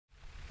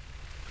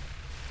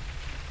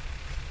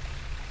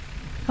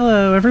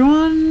Hello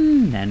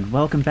everyone, and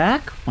welcome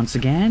back, once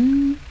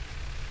again,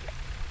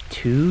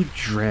 to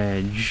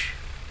Dredge.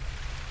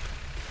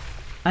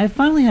 I've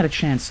finally had a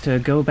chance to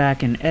go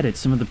back and edit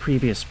some of the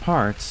previous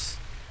parts,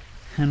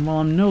 and while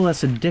I'm no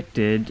less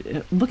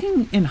addicted,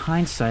 looking in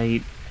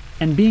hindsight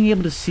and being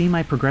able to see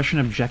my progression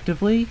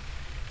objectively,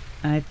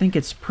 I think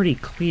it's pretty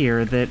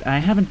clear that I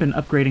haven't been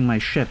upgrading my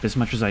ship as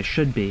much as I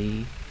should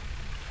be.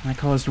 I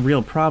caused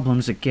real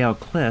problems at Gale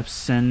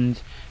Cliffs,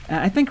 and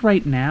I think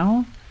right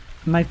now,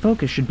 my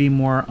focus should be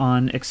more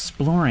on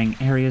exploring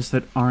areas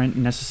that aren't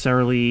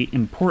necessarily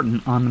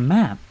important on the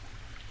map.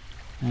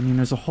 I mean,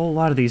 there's a whole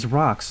lot of these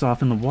rocks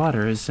off in the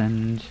waters,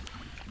 and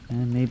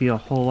maybe a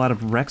whole lot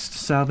of wrecks to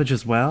salvage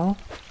as well.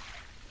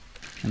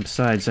 And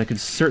besides, I could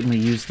certainly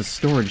use the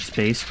storage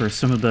space for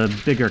some of the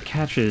bigger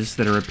catches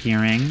that are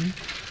appearing.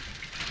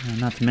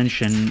 Not to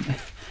mention,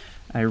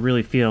 I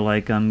really feel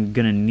like I'm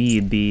gonna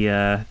need the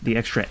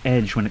extra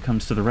edge when it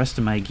comes to the rest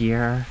of my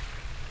gear.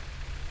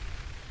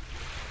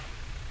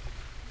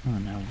 Oh,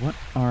 now, what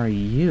are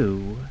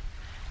you?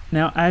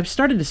 Now, I've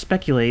started to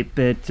speculate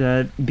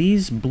that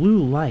these blue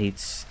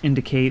lights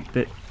indicate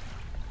that...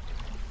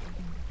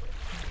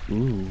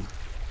 Ooh,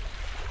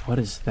 what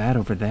is that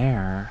over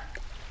there?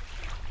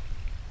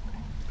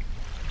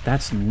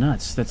 That's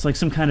nuts. That's like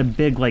some kind of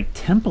big, like,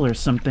 temple or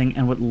something,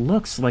 and what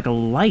looks like a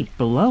light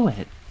below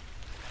it.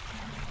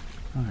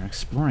 Oh, our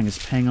exploring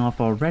is paying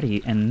off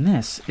already, and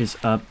this is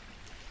up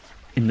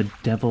in the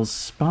Devil's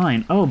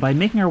Spine. Oh, by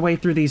making our way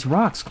through these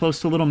rocks close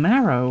to Little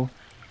Marrow,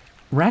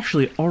 we're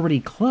actually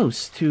already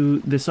close to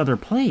this other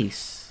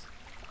place.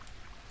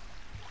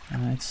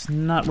 It's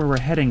not where we're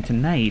heading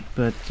tonight,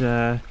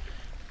 but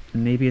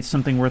maybe it's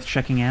something worth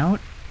checking out?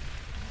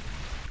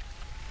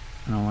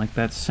 I don't like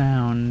that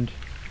sound.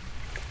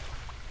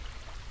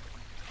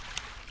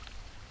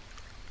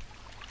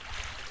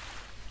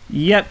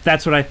 Yep,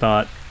 that's what I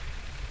thought.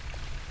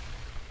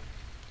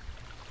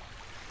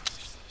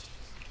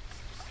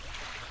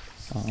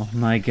 Oh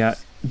my god.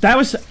 That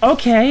was...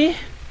 okay!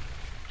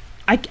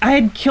 I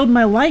had killed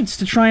my lights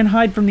to try and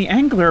hide from the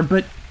angler,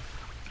 but...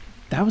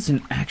 that was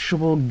an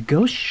actual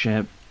ghost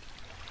ship.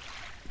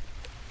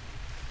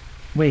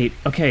 Wait,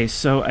 okay,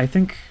 so I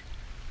think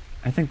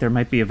there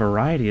might be a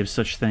variety of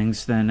such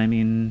things then. I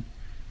mean...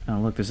 oh,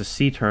 look, there's a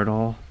sea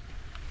turtle.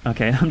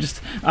 Okay,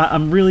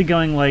 I'm really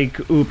going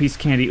like, ooh, piece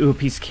of candy, ooh,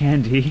 piece of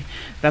candy.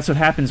 That's what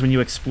happens when you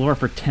explore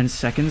for 10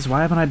 seconds.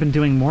 Why haven't I been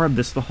doing more of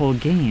this the whole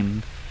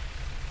game?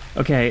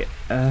 Okay,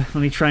 let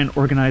me try and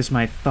organize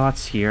my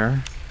thoughts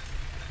here.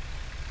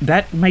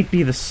 That might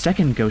be the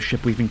second ghost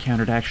ship we've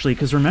encountered, actually,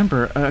 because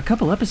remember, a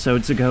couple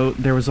episodes ago,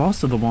 there was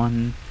also the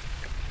one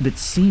that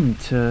seemed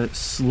to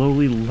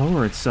slowly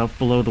lower itself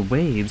below the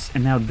waves,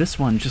 and now this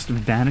one just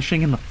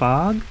vanishing in the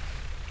fog?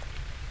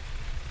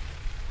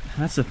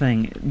 That's the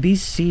thing,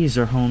 these seas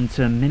are home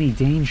to many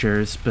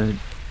dangers, but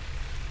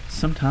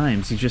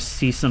sometimes you just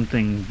see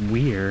something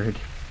weird.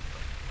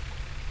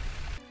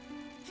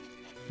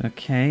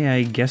 Okay,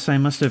 I guess I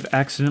must have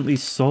accidentally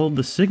sold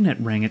the signet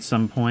ring at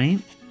some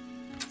point.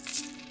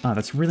 Oh,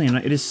 that's really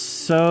annoying. It is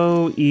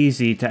so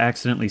easy to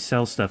accidentally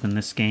sell stuff in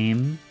this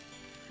game.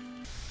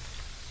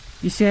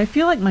 You see, I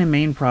feel like my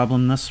main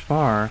problem thus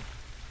far...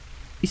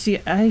 is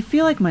that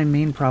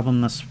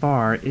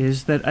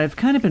I've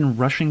kind of been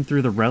rushing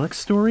through the relic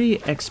story,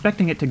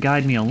 expecting it to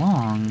guide me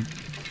along,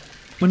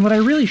 when what I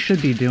really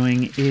should be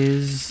doing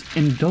is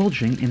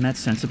indulging in that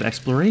sense of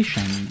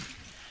exploration.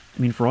 I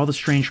mean, for all the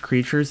strange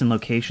creatures and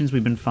locations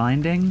we've been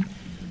finding,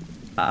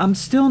 I'm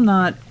still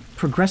not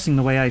progressing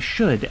the way I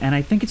should, and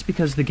I think it's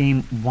because the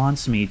game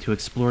wants me to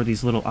explore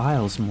these little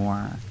isles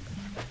more.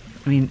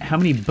 I mean, how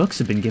many books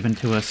have been given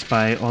to us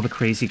by all the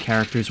crazy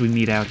characters we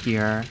meet out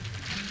here?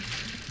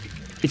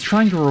 It's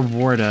trying to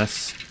reward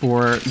us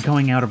for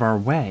going out of our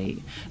way,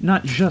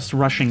 not just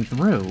rushing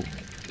through.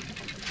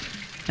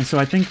 And so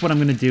I think what I'm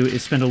going to do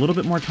is spend a little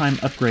bit more time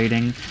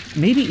upgrading,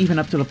 maybe even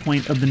up to the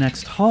point of the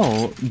next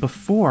hull,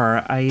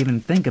 before I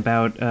even think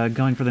about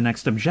going for the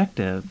next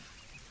objective.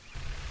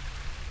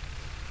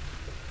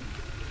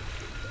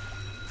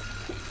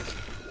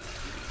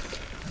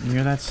 You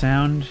hear that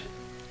sound?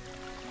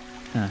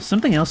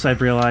 Something else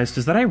I've realized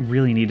is that I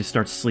really need to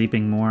start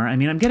sleeping more. I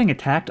mean, I'm getting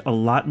attacked a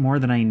lot more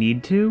than I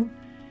need to,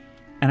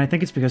 and I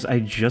think it's because I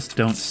just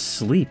don't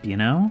sleep, you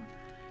know?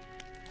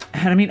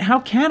 And I mean, how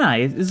can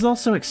I? This is all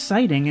so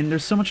exciting, and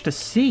there's so much to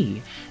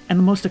see. And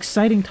the most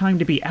exciting time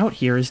to be out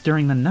here is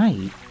during the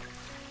night.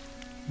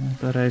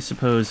 But I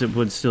suppose it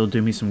would still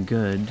do me some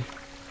good.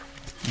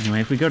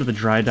 Anyway, if we go to the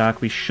dry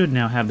dock, we should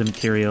now have the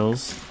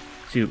materials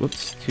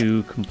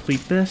to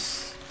complete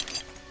this.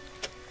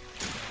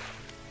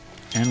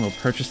 And we'll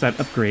purchase that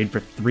upgrade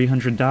for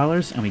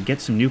 $300, and we get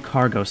some new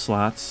cargo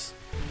slots.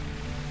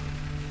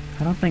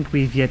 I don't think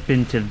we've yet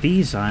been to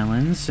these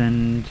islands,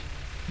 and...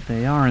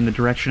 they are in the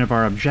direction of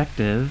our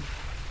objective.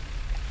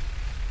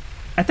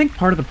 I think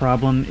part of the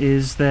problem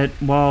is that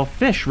while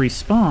fish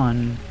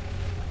respawn...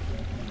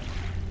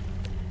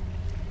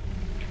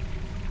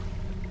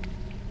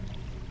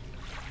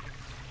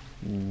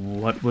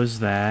 What was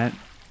that?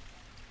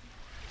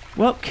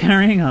 Well,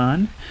 carrying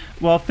on.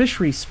 While fish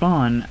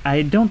respawn,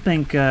 I don't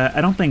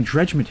think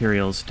dredge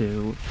materials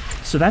do.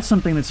 So that's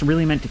something that's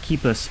really meant to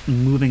keep us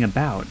moving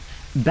about.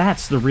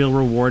 That's the real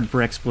reward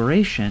for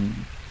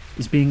exploration,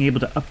 is being able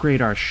to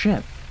upgrade our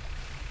ship.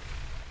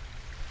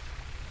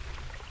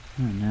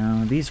 Oh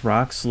no, these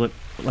rocks look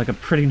like a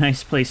pretty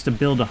nice place to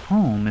build a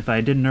home if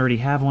I didn't already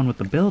have one with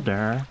the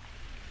builder.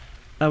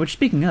 Which,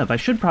 speaking of, I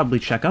should probably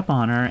check up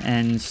on her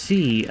and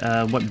see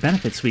what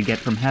benefits we get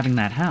from having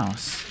that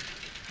house.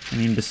 I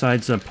mean,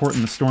 besides a port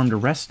in the storm to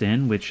rest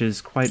in, which is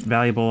quite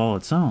valuable all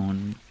its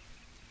own.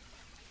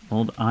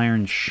 Old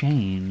iron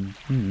chain.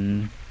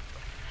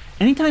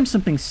 Anytime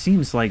something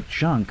seems like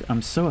junk,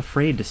 I'm so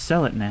afraid to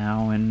sell it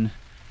now, and...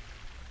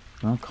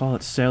 well, call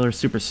it sailor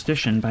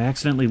superstition. By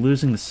accidentally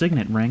losing the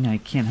signet ring, I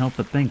can't help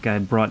but think I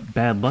brought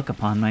bad luck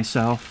upon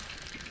myself.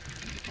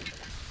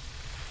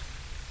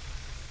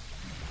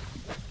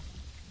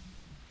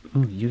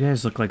 Ooh, you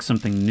guys look like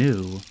something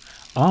new.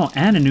 Oh,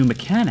 and a new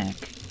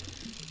mechanic.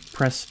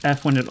 Press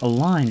F when it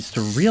aligns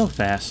to reel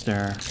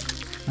faster.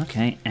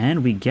 Okay,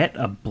 and we get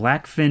a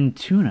blackfin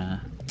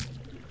tuna.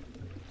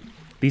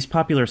 These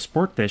popular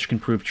sport fish can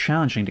prove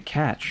challenging to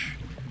catch.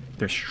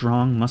 Their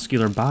strong,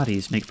 muscular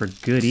bodies make for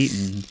good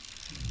eating.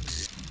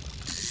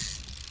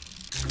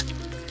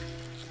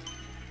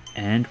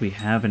 And we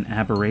have an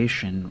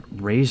aberration,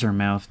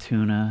 razor-mouth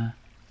tuna.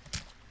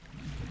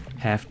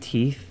 Half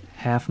teeth,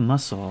 half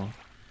muscle.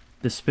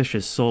 This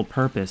fish's sole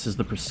purpose is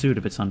the pursuit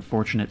of its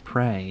unfortunate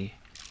prey.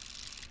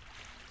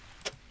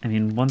 I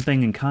mean, one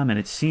thing in common,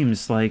 it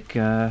seems like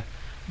the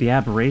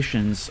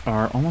aberrations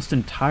are almost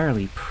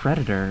entirely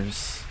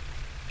predators.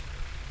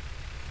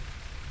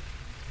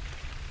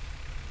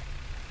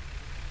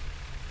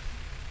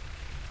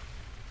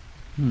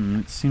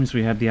 It seems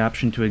we have the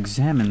option to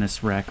examine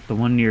this wreck, the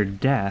one near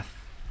death,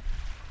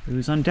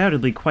 who's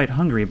undoubtedly quite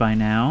hungry by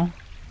now.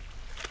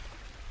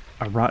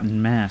 A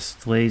rotten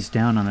mast lays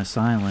down on this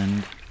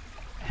island,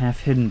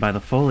 half hidden by the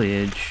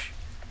foliage.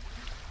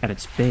 At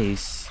its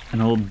base, an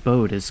old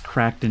boat is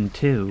cracked in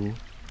two.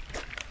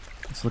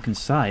 Let's look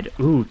inside.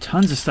 Ooh,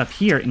 tons of stuff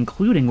here,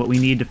 including what we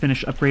need to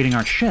finish upgrading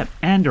our ship,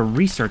 and a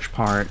research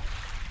part.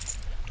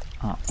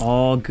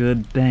 All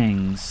good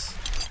things.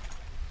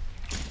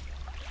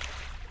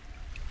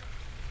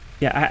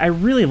 Yeah, I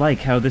really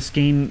like how this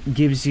game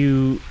gives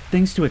you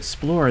things to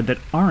explore that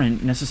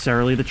aren't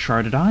necessarily the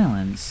charted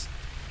islands.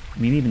 I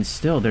mean, even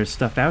still, there's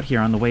stuff out here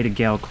on the way to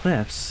Gale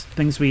Cliffs,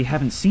 things we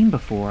haven't seen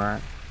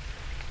before.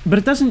 But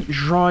it doesn't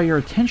draw your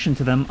attention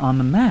to them on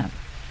the map.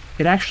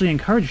 It actually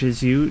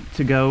encourages you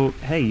to go,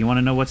 hey, you want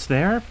to know what's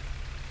there?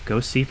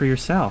 Go see for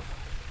yourself.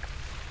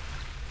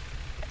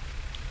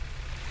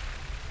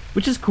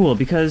 Which is cool,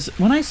 because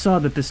when I saw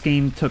that this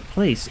game took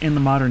place in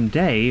the modern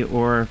day,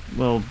 or,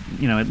 well,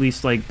 you know, at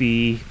least like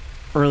the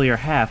earlier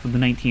half of the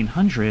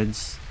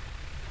 1900s,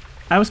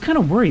 I was kind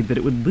of worried that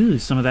it would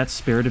lose some of that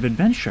spirit of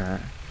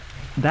adventure.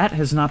 That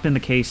has not been the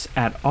case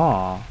at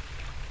all.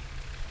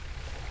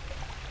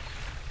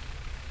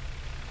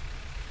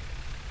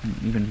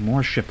 Even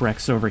more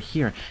shipwrecks over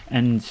here,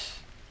 and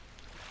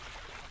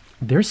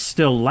there's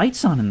still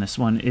lights on in this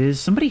one. Is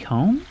somebody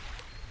home?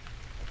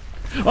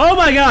 Oh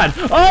my god!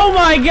 Oh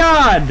my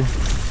god!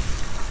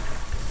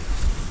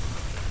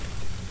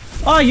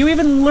 Oh, you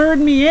even lured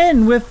me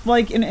in with,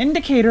 like, an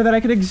indicator that I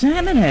could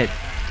examine it.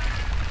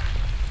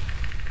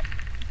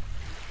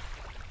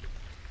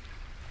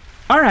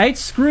 Alright,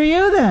 screw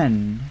you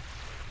then.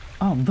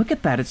 Oh, look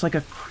at that. It's like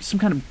some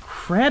kind of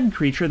crab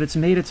creature that's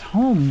made its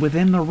home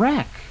within the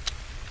wreck.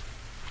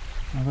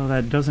 Although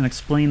that doesn't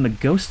explain the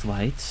ghost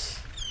lights.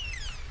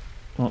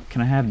 Well,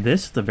 can I have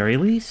this at the very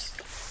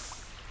least?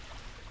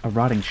 A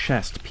rotting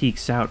chest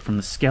peeks out from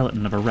the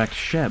skeleton of a wrecked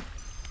ship.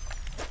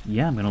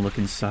 Yeah, I'm gonna look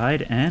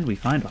inside, and we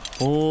find a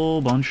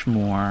whole bunch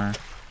more.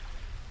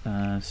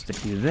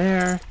 Stick you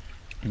there,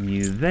 and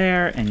you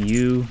there, and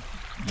you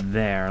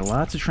there.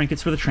 Lots of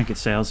trinkets for the trinket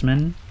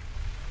salesman.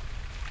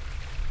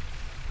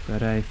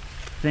 But I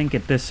think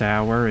at this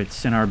hour,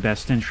 it's in our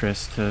best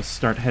interest to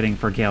start heading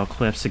for Gale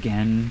Cliffs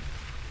again.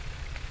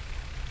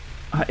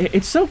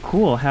 It's so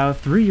cool how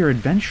through your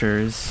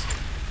adventures,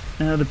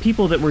 the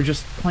people that were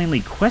just plainly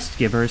quest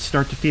givers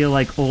start to feel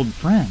like old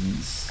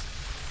friends.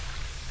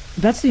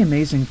 That's the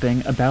amazing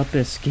thing about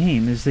this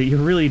game, is that you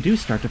really do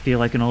start to feel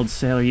like an old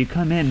sailor. You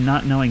come in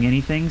not knowing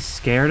anything,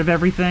 scared of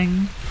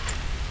everything,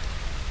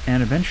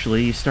 and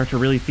eventually you start to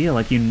really feel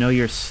like you know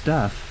your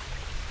stuff.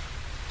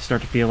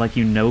 Start to feel like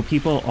you know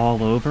people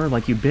all over,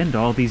 like you've been to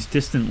all these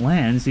distant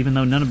lands, even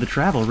though none of the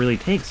travel really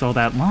takes all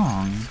that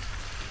long.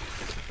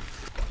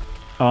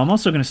 Oh, I'm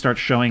also going to start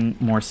showing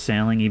more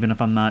sailing, even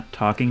if I'm not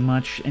talking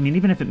much. I mean,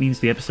 even if it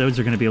means the episodes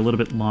are going to be a little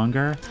bit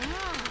longer.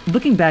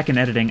 Looking back and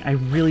editing, I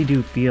really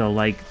do feel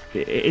like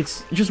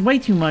it's just way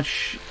too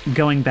much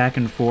going back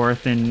and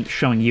forth and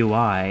showing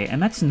UI, and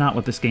that's not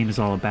what this game is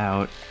all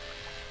about.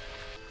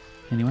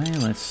 Anyway,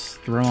 let's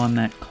throw on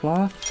that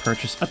cloth,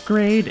 purchase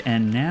upgrade,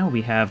 and now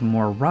we have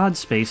more rod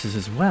spaces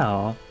as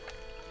well.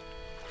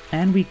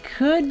 And we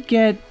could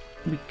get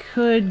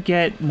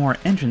more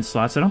engine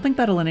slots. I don't think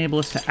that'll enable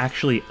us to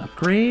actually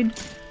upgrade,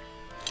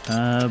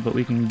 But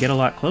we can get a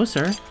lot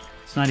closer.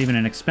 It's not even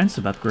an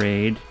expensive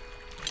upgrade.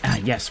 Ah,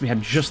 yes, we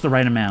have just the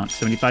right amount.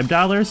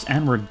 $75,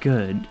 and we're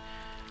good.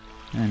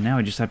 And now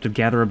I just have to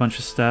gather a bunch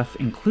of stuff,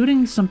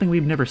 including something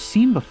we've never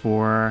seen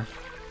before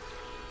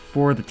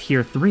for the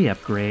Tier 3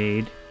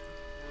 upgrade.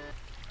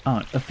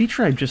 Oh, a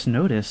feature I've just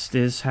noticed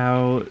is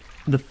how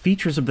the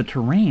features of the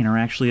terrain are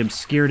actually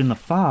obscured in the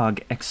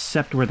fog,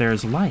 except where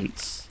there's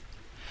lights.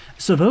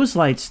 So those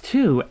lights,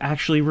 too,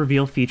 actually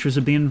reveal features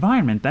of the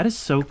environment. That is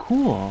so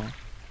cool.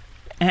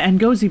 And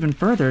goes even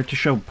further to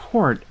show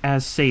Port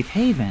as safe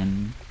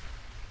haven.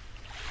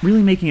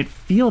 Really making it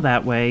feel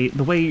that way,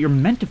 the way you're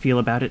meant to feel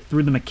about it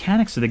through the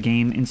mechanics of the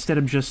game instead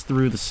of just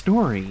through the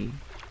story.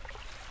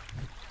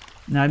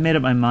 Now, I've made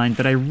up my mind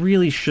that I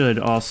really should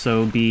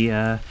also be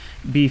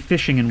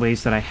fishing in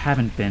ways that I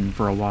haven't been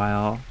for a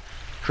while.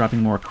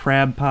 Dropping more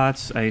crab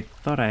pots. I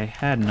thought I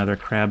had another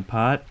crab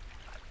pot,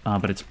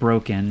 but it's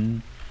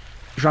broken.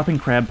 Dropping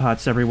crab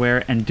pots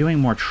everywhere and doing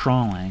more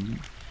trawling.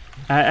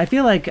 I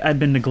feel like I've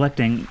been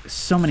neglecting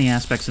so many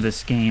aspects of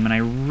this game, and I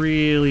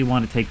really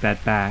want to take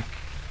that back.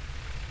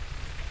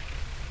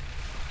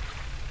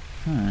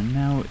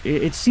 Now,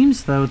 it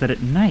seems, though, that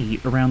at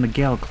night, around the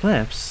Gale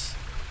Cliffs,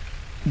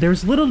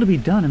 there's little to be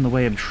done in the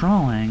way of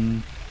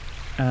trawling,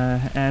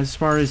 as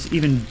far as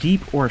even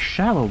deep or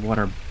shallow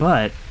water,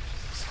 but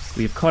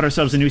we've caught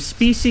ourselves a new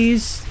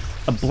species,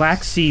 a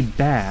Black Sea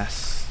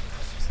bass.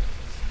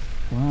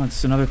 Well,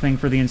 it's another thing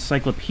for the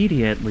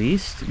encyclopedia, at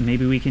least.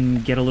 Maybe we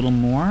can get a little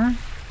more?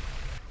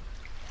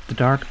 The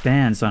dark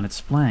bands on its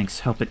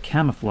flanks help it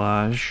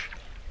camouflage,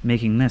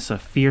 making this a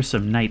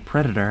fearsome night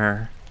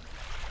predator.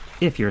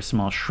 If you're a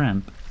small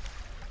shrimp.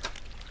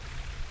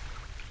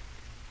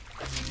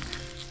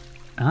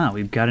 Ah,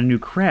 we've got a new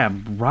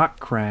crab, rock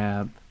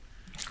crab.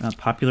 A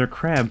popular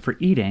crab for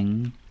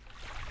eating.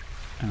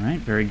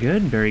 Alright, very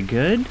good, very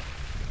good.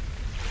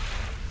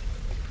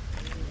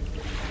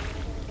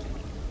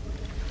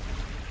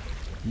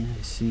 Yeah,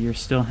 I see you're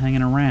still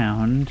hanging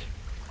around.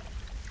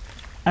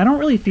 I don't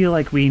really feel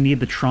like we need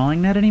the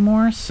trawling net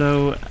anymore,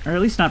 so, or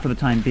at least not for the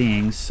time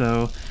being,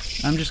 so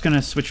I'm just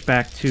gonna switch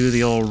back to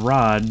the old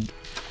rod.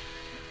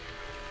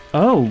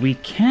 Oh, we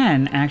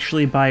can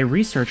actually buy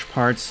research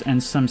parts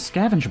and some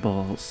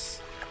scavengeables.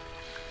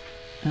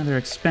 Now, they're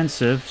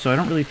expensive, so I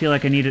don't really feel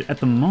like I need it at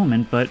the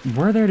moment, but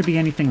were there to be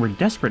anything we're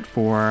desperate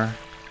for,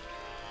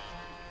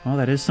 well,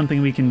 that is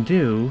something we can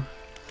do.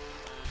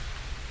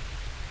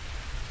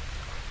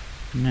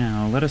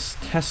 Now, let us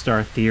test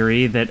our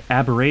theory that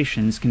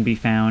aberrations can be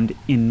found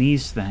in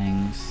these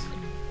things.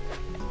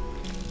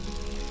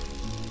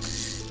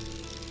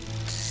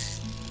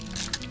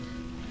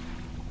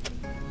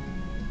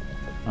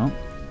 Oh,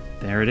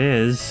 there it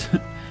is.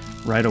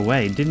 Right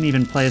away. Didn't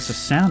even play us a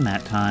sound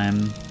that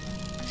time.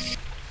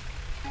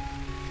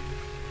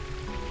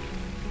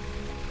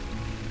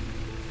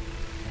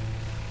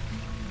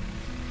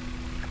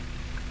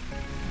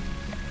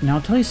 Now,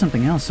 I'll tell you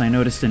something else I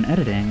noticed in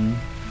editing.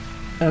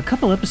 A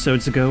couple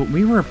episodes ago,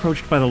 we were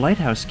approached by the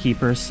lighthouse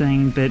keeper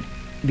saying that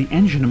the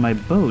engine of my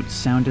boat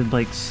sounded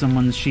like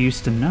someone she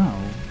used to know.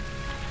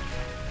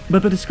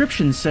 But the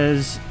description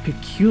says,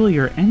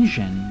 peculiar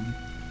engine.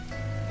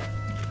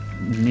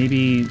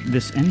 Maybe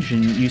this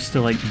engine used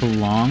to, like,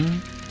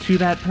 belong to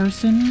that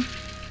person?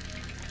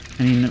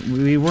 I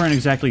mean, we weren't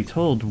exactly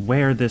told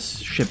where this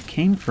ship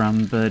came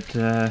from, but,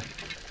 I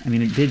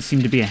mean, it did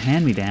seem to be a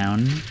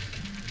hand-me-down.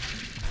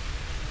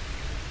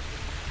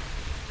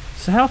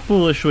 So how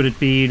foolish would it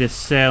be to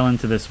sail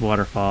into this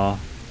waterfall?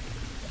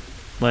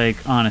 Like,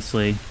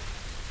 honestly.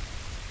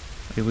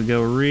 It would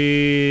go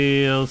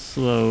real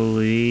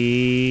slowly.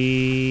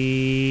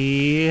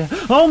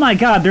 Oh my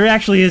god, there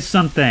actually is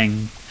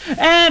something!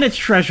 And it's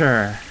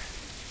treasure!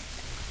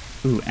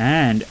 Ooh,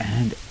 and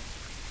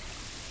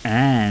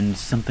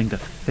something to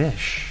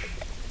fish.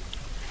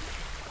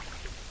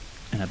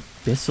 An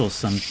abyssal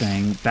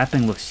something. That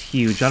thing looks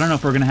huge. I don't know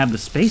if we're gonna have the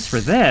space for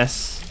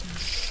this.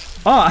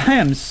 Oh, I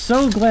am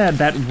so glad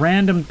that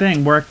random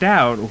thing worked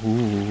out.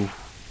 Ooh.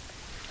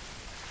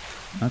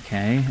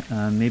 Okay,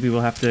 maybe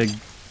we'll have to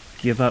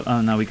give up. Oh,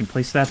 no, we can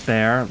place that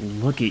there.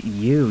 Look at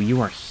you.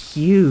 You are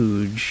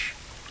huge.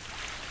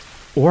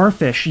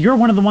 Oarfish, you're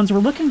one of the ones we're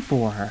looking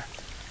for.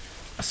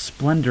 A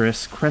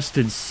splendorous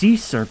crested sea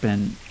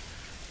serpent.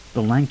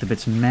 The length of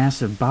its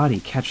massive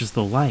body catches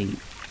the light,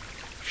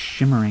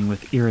 shimmering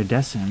with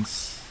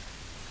iridescence.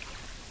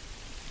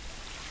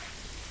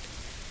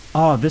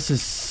 Oh, this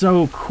is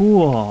so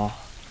cool!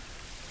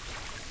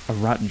 A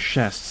rotten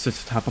chest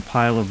sits atop a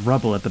pile of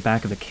rubble at the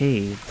back of the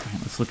cave. All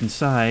right, let's look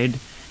inside.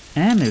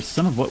 And there's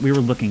some of what we were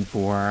looking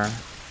for.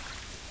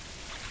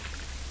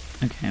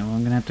 Okay, well,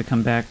 I'm gonna have to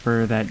come back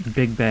for that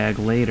big bag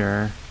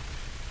later.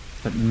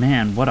 But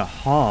man, what a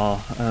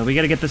haul. We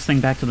gotta get this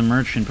thing back to the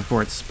merchant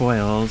before it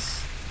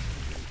spoils.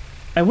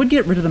 I would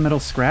get rid of the metal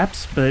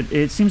scraps, but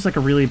it seems like a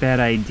really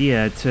bad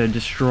idea to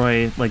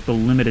destroy, like, the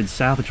limited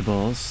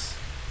salvageables.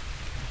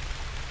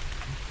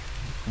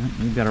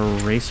 We've got to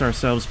race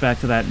ourselves back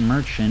to that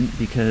merchant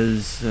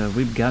because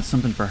we've got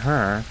something for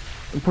her.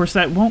 Of course,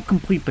 that won't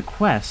complete the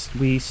quest.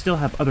 We still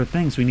have other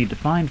things we need to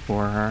find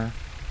for her.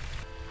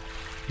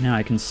 Now,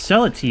 I can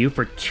sell it to you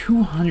for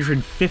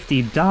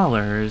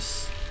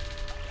 $250.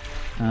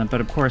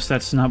 But of course,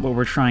 that's not what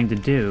we're trying to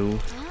do.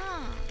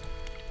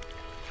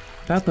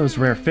 About those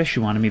rare fish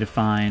you wanted me to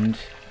find,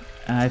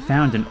 I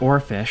found an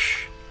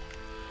oarfish.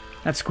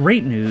 That's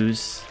great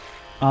news.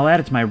 I'll add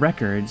it to my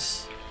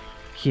records.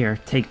 Here,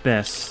 take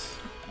this.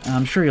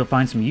 I'm sure you'll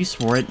find some use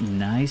for it.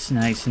 Nice,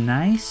 nice,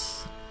 nice.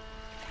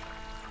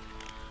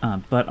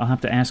 But I'll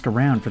have to ask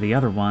around for the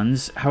other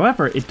ones.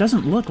 However, it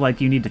doesn't look like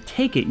you need to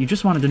take it. You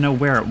just wanted to know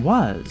where it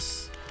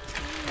was.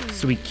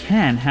 So we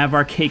can have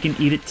our cake and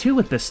eat it too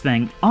with this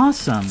thing.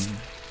 Awesome!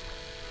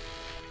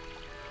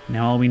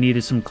 Now all we need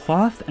is some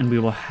cloth, and we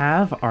will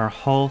have our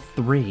Hull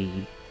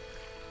 3.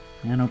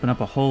 And open up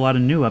a whole lot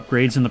of new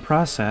upgrades in the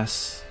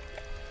process.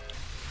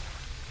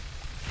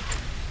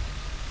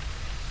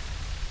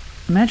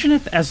 Imagine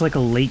if, as like a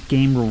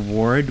late-game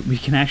reward, we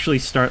can actually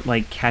start,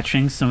 like,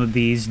 catching some of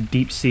these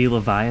deep-sea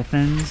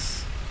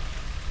leviathans.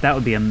 That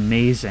would be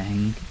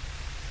amazing.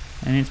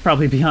 And it's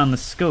probably beyond the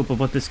scope of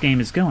what this game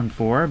is going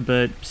for,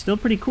 but still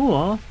pretty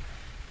cool.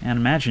 And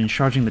imagine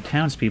charging the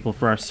townspeople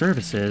for our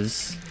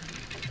services.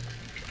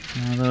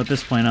 Although at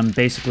this point I'm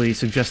basically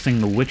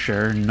suggesting The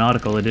Witcher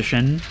Nautical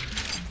Edition.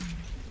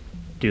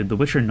 Dude, The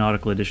Witcher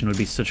Nautical Edition would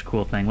be such a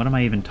cool thing. What am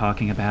I even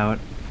talking about?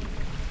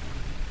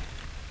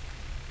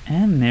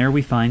 And there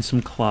we find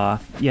some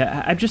cloth.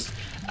 Yeah,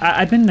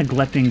 I've been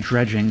neglecting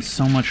dredging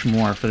so much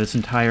more for this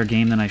entire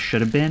game than I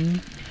should have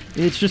been.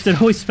 It's just, it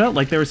always felt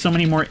like there were so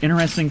many more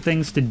interesting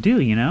things to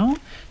do, you know?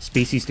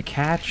 Species to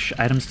catch,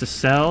 items to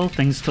sell,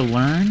 things to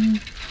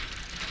learn.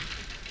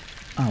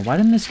 Oh, why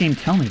didn't this game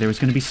tell me there was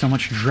going to be so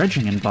much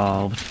dredging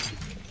involved?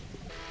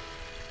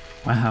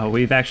 Wow,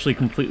 we've actually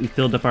completely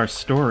filled up our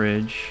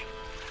storage.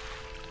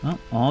 Well,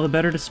 all the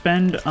better to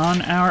spend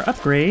on our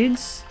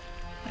upgrades.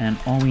 And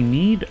all we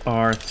need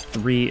are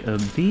 3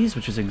 of these,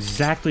 which is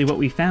exactly what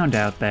we found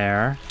out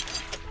there.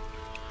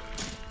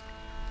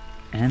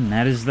 And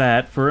that is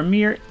that for a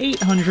mere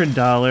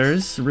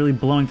 $800. Really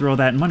blowing through all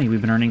that money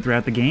we've been earning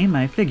throughout the game.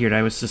 I figured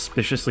I was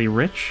suspiciously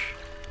rich.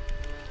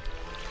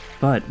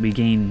 But we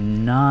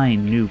gain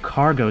 9 new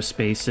cargo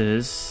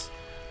spaces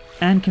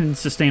and can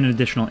sustain an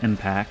additional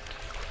impact.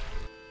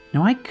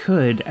 Now I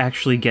could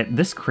actually get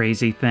this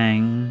crazy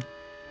thing,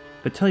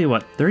 but tell you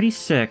what,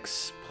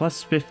 36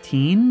 plus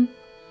 15?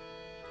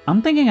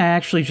 I'm thinking I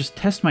actually just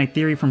test my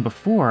theory from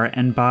before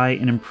and buy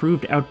an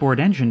improved outboard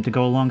engine to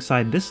go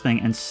alongside this thing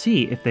and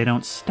see if they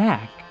don't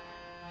stack.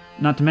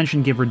 Not to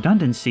mention give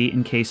redundancy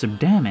in case of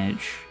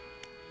damage.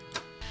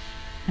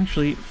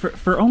 Actually,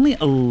 for only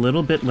a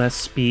little bit less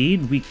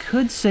speed, we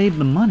could save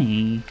the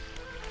money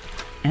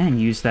and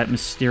use that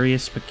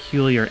mysterious,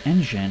 peculiar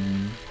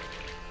engine.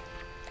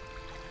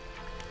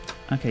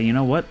 Okay, you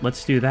know what?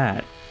 Let's do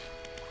that.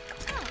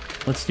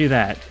 Let's do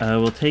that.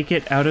 We'll take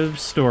it out of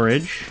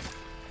storage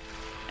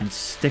and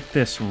stick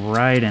this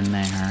right in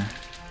there.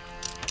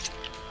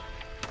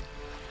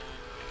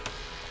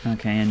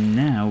 Okay, and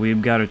now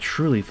we've got a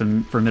truly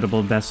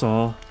formidable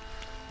vessel.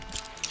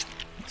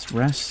 Let's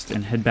rest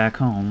and head back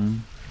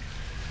home.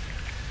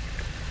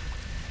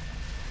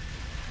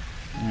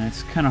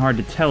 It's kind of hard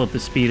to tell if the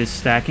speed is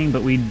stacking,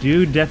 but we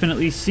do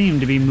definitely seem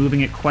to be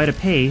moving at quite a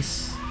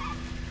pace.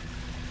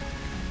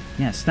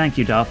 Yes, thank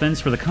you,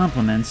 dolphins, for the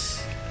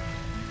compliments.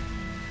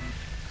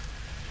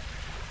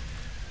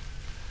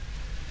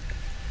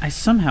 I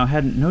somehow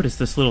hadn't noticed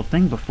this little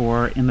thing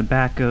before in the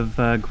back of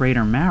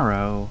Greater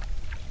Marrow.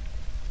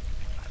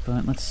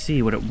 But let's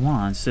see what it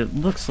wants. It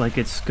looks like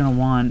it's gonna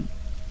want...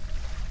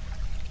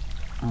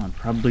 oh,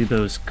 probably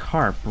those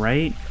carp,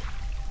 right?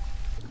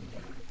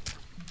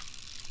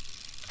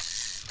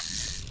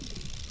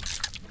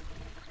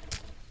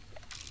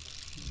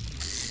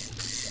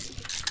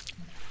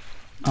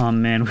 Oh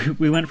man,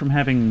 we went from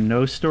having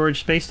no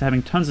storage space to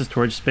having tons of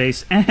storage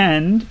space,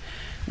 and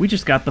we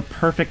just got the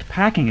perfect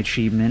packing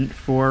achievement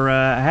for,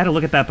 I had to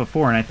look at that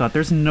before, and I thought,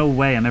 there's no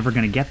way I'm ever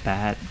going to get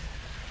that.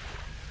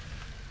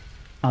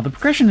 The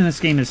progression in this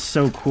game is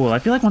so cool. I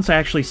feel like once I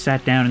actually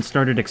sat down and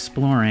started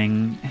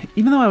exploring,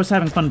 even though I was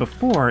having fun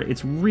before,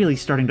 it's really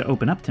starting to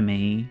open up to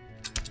me.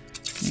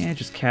 Yeah,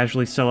 just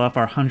casually sell off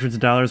our hundreds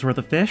of dollars worth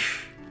of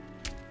fish.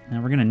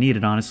 And we're going to need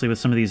it, honestly, with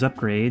some of these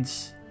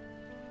upgrades.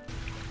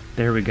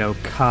 There we go,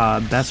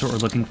 cod. That's what we're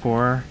looking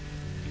for.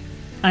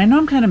 I know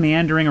I'm kind of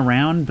meandering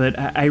around, but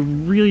I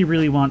really,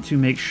 really want to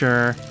make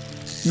sure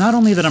not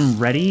only that I'm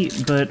ready,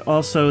 but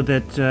also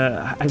that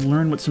I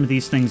learn what some of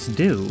these things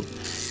do.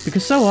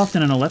 Because so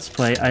often in a Let's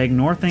Play, I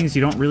ignore things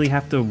you don't really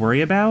have to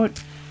worry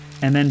about,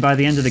 and then by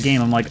the end of the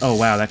game I'm like, oh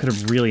wow, that could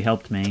have really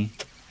helped me.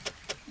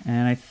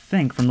 And I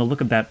think from the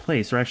look of that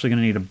place, we're actually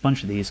going to need a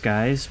bunch of these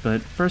guys,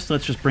 but first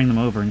let's just bring them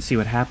over and see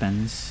what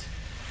happens.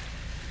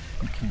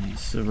 Okay,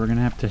 so we're going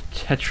to have to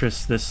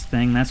Tetris this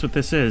thing. That's what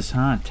this is,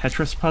 huh?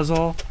 Tetris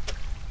puzzle?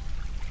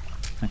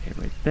 Okay,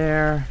 right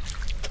there,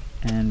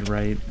 and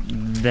right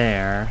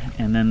there.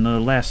 And then the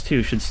last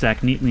 2 should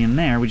stack neatly in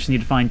there. We just need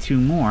to find 2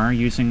 more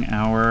using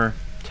our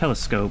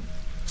telescope.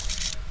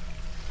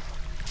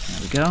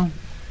 There we go.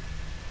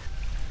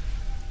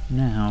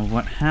 Now,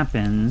 what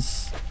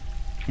happens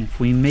if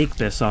we make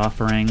this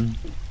offering?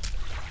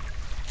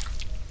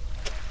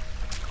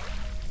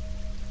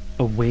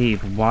 A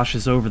wave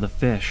washes over the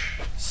fish,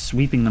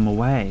 sweeping them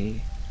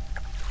away.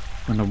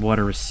 When the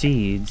water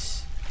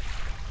recedes,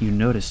 you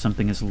notice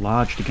something is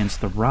lodged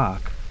against the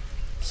rock.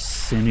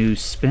 Sinew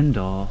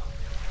spindle.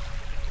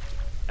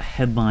 A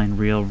headline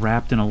reel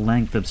wrapped in a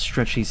length of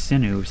stretchy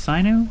sinew.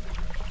 Sinew?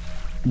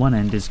 One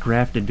end is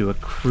grafted to a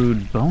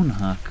crude bone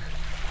hook,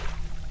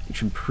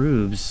 which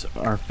improves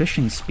our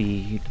fishing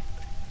speed.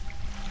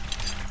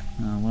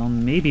 Well,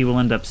 maybe we'll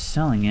end up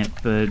selling it,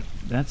 but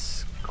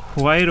that's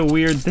quite a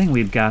weird thing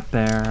we've got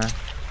there.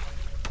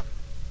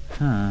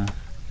 Huh.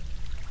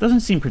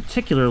 Doesn't seem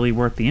particularly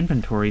worth the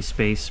inventory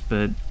space,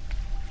 but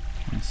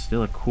it's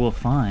still a cool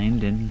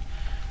find, and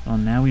well,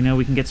 now we know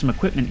we can get some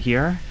equipment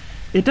here.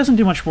 It doesn't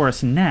do much for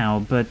us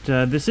now, but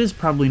this is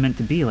probably meant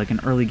to be like an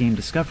early game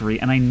discovery,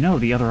 and I know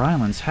the other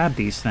islands had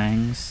these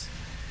things.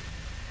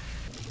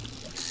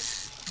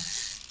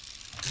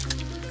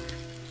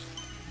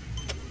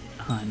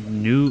 A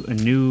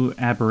new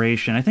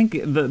aberration. I think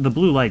the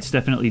blue lights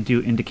definitely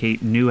do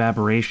indicate new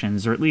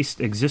aberrations, or at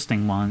least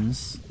existing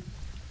ones.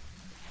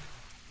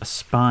 A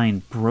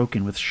spine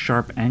broken with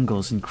sharp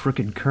angles and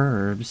crooked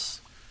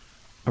curves.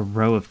 A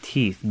row of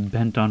teeth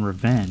bent on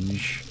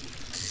revenge.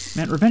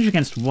 Man, revenge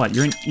against what?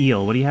 You're an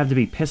eel. What do you have to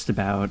be pissed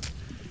about?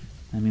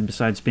 I mean,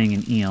 besides being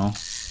an eel.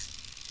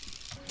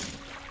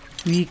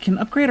 We can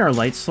upgrade our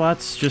light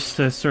slots just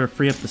to sort of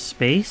free up the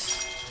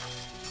space.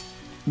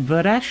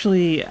 But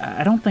actually,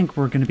 I don't think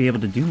we're going to be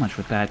able to do much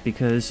with that,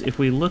 because if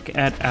we look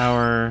at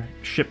our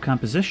ship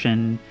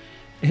composition,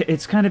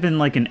 it's kind of in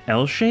like an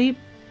L shape,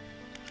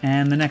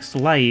 and the next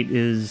light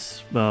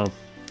is, well,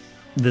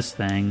 this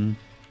thing.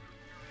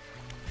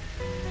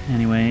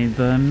 Anyway,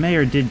 the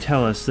mayor did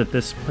tell us that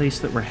this place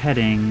that we're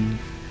heading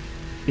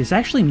is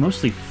actually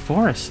mostly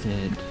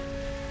forested.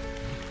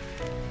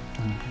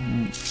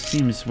 It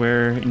seems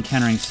we're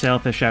encountering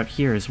sailfish out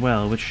here as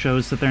well, which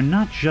shows that they're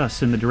not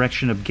just in the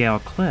direction of Gale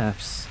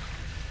Cliffs.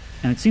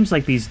 And it seems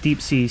like these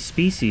deep-sea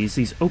species,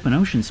 these open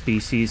ocean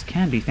species,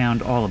 can be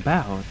found all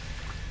about.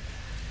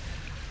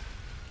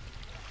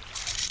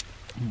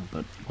 Oh,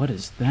 but what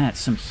is that?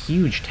 Some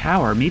huge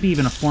tower, maybe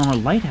even a former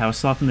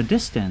lighthouse off in the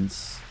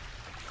distance.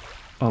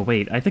 Oh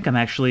wait, I think I'm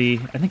actually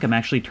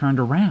turned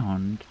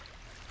around.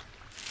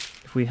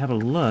 If we have a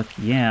look,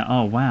 yeah,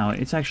 oh wow,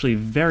 it's actually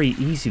very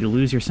easy to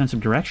lose your sense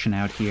of direction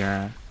out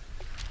here.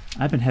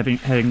 I've been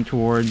heading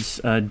towards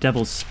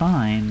Devil's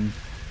Spine,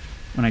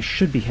 when I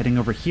should be heading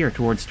over here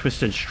towards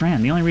Twisted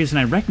Strand. The only reason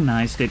I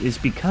recognized it is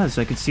because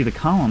I could see the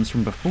columns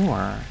from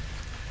before.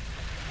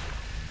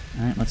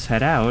 Alright, let's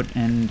head out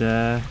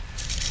and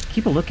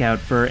keep a lookout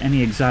for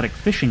any exotic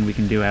fishing we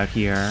can do out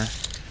here.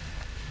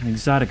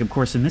 Exotic, of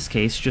course, in this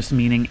case, just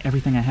meaning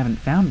everything I haven't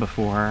found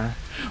before.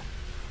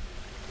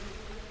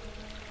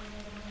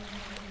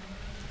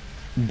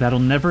 That'll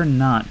never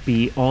not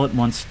be all at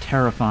once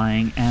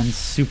terrifying and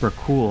super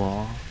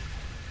cool.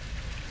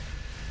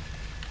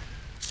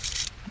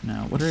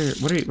 Now, what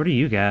are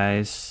you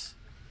guys?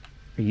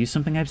 Are you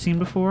something I've seen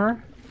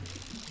before?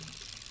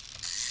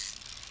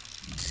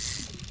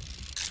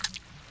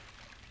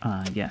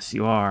 Yes,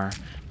 you are.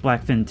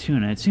 Blackfin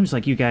tuna. It seems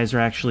like you guys are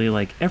actually,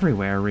 like,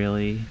 everywhere,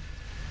 really.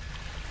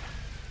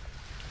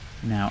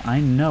 Now, I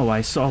know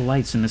I saw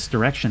lights in this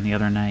direction the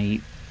other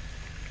night.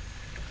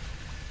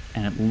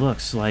 And it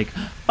looks like...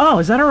 Oh,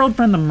 is that our old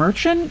friend the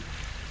merchant?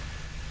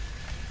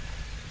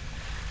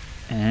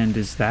 And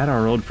is that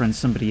our old friend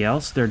somebody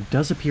else? There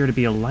does appear to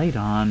be a light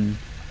on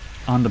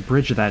the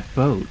bridge of that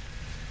boat.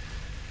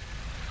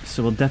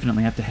 So we'll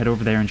definitely have to head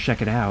over there and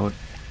check it out.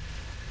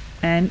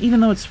 And even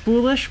though it's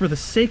foolish, for the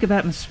sake of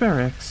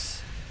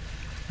atmospherics,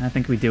 I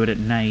think we do it at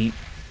night.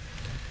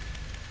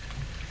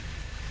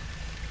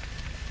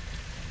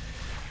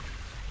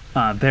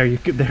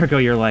 There go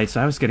your lights.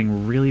 I was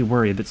getting really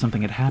worried that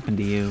something had happened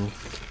to you.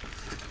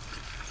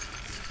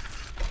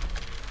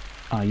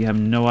 You have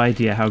no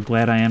idea how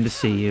glad I am to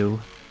see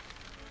you.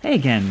 Hey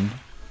again,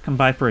 come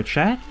by for a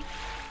chat?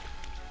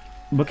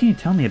 What can you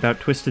tell me about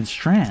Twisted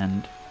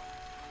Strand?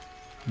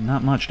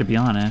 Not much, to be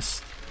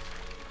honest.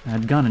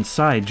 I'd gone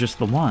inside just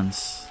the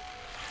once.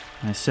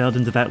 I sailed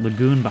into that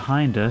lagoon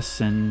behind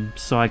us and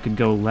saw I could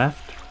go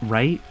left,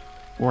 right,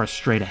 or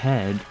straight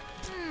ahead.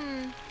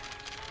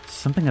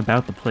 Something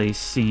about the place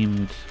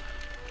seemed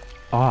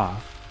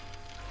off.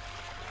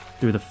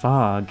 Through the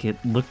fog,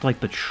 it looked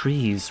like the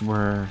trees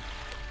were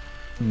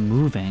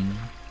moving.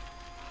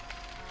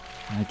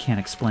 I can't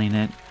explain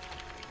it.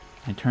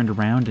 I turned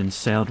around and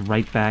sailed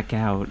right back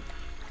out.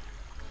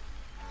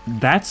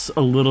 That's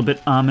a little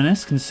bit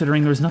ominous,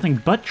 considering there's nothing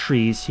but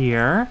trees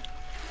here.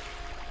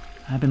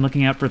 I've been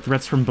looking out for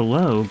threats from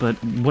below, but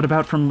what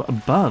about from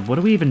above? What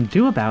do we even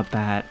do about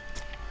that?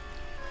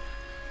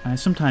 I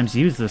sometimes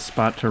use this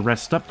spot to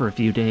rest up for a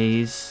few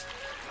days.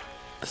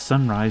 The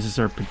sunrises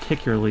are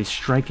particularly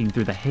striking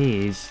through the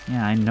haze.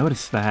 Yeah, I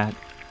noticed that.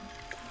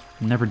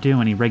 Never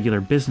do any regular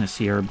business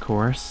here, of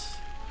course.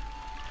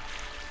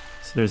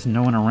 So there's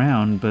no one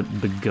around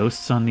but the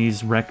ghosts on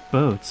these wrecked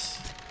boats.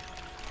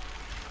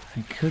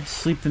 I could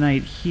sleep the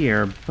night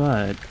here,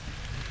 but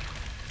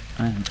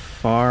I'm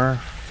far,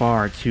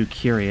 far too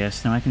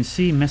curious. Now I can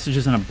see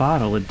messages in a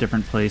bottle at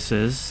different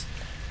places.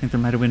 I think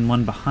there might have been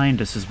one behind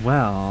us as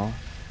well.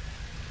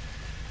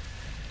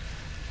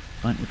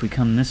 But if we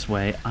come this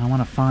way, I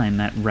want to find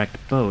that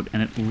wrecked boat,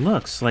 and it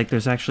looks like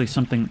there's actually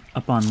something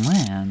up on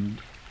land.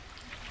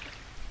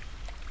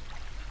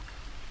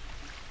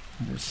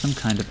 There's some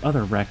kind of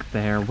other wreck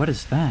there. What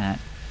is that?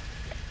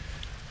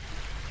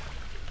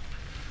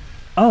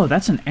 Oh,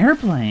 that's an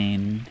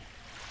airplane!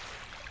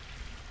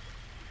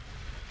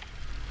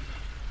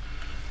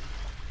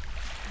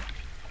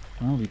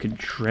 Well, we could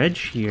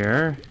dredge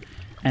here.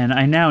 And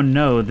I now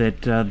know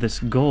that this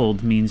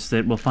gold means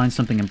that we'll find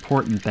something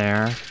important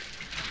there.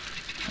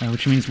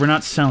 Which means we're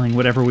not selling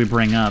whatever we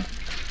bring up.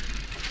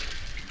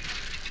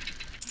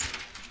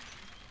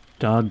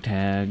 Dog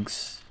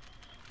tags.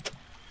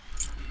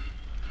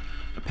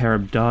 A pair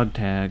of dog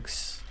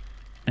tags.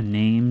 A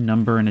name,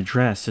 number, and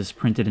address is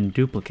printed in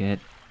duplicate.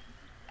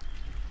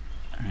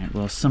 Alright,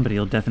 well, somebody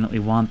will definitely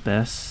want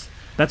this.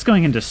 That's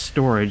going into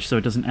storage so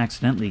it doesn't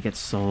accidentally get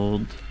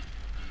sold.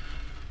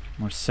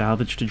 More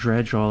salvage to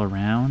dredge all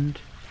around.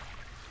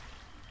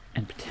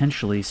 And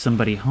potentially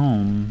somebody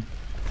home.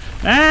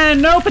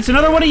 And nope, it's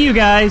another one of you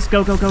guys.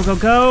 Go, go, go, go,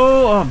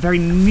 go. Oh, very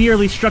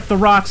nearly struck the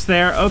rocks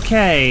there.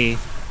 Okay.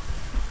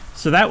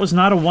 So that was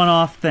not a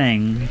one-off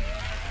thing.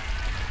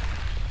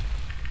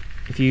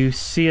 If you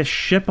see a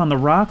ship on the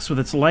rocks with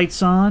its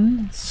lights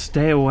on,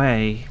 stay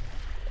away.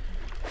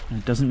 And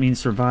it doesn't mean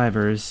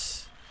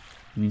survivors.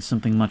 It means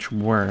something much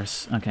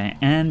worse. Okay,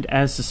 and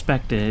as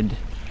suspected,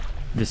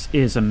 this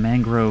is a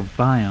mangrove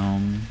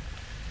biome.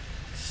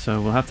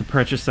 So we'll have to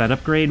purchase that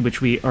upgrade,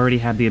 which we already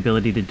have the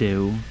ability to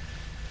do.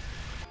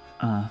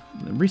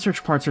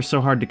 Research parts are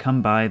so hard to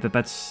come by that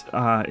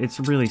it's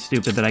really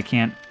stupid that I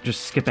can't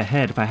just skip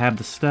ahead if I have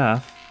the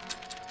stuff.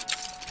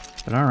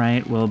 But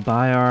alright, we'll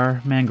buy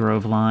our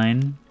mangrove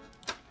line.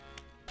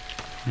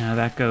 Now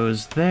that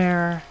goes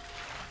there.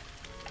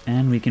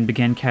 And we can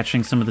begin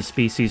catching some of the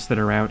species that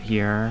are out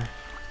here.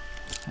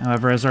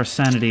 However, as our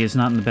sanity is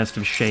not in the best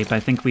of shape, I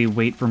think we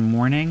wait for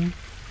morning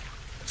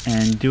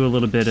and do a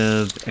little bit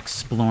of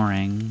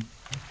exploring.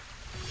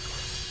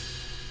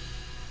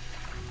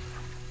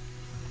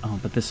 Oh,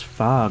 but this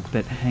fog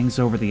that hangs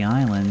over the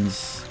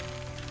islands,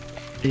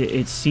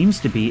 it seems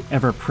to be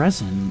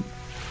ever-present.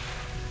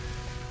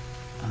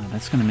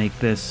 That's going to make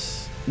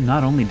this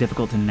not only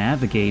difficult to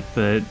navigate,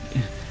 but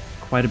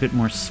quite a bit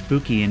more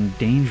spooky and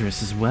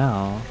dangerous as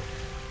well.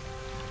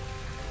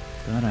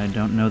 But I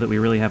don't know that we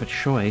really have a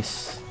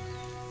choice.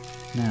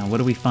 Now, what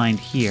do we find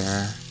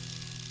here?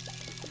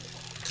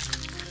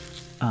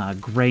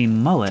 Gray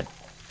mullet.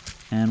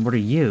 And what are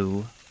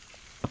you?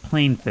 A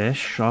plain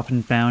fish,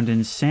 often found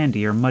in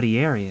sandy or muddy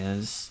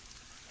areas.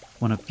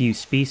 One of few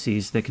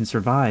species that can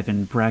survive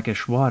in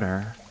brackish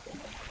water.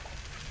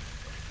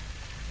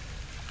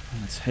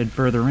 Let's head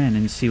further in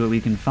and see what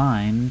we can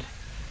find.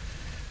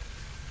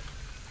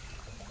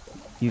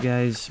 You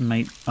guys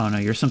might... Oh no,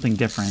 you're something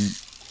different.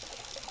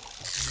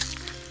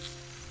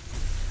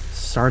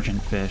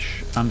 Sergeant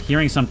fish. I'm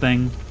hearing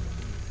something.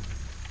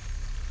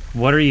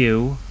 What are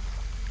you?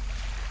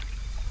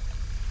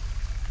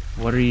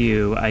 What are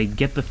you? I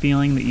get the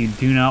feeling that you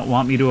do not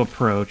want me to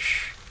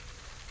approach.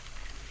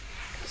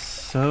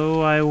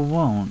 So I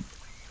won't.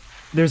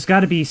 There's got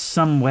to be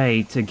some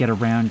way to get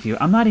around you.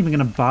 I'm not even going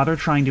to bother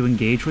trying to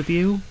engage with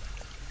you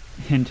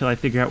until I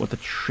figure out what the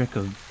trick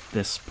of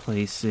this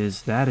place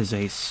is. That is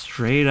a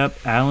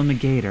straight-up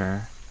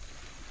alligator.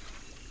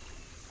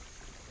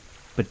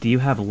 But do you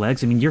have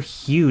legs? I mean, you're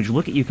huge.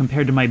 Look at you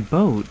compared to my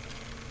boat.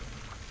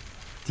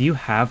 Do you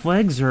have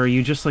legs, or are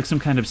you just like some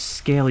kind of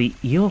scaly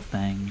eel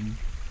thing?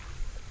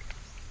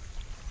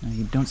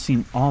 You don't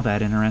seem all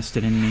that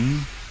interested in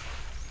me.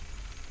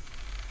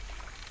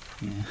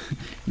 Yeah.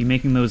 You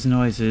making those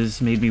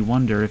noises made me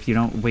wonder if you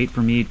don't wait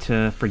for me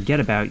to forget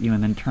about you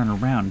and then turn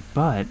around,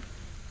 but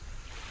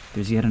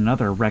there's yet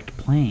another wrecked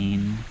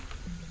plane.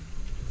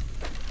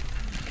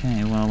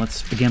 Okay, well,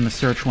 let's begin the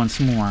search once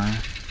more.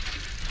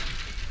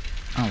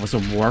 Oh, was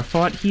a war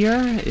fought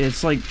here?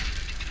 It's like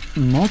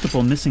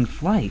multiple missing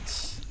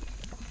flights.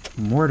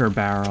 Mortar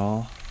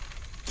barrel.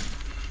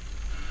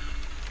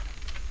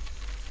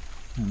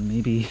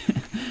 Maybe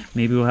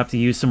we'll have to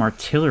use some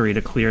artillery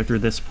to clear through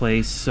this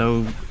place,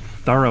 so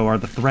thorough are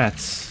the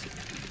threats.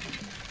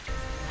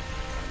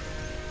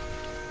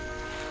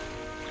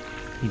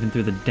 Even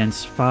through the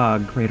dense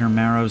fog, Greater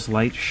Marrow's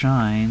light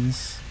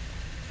shines.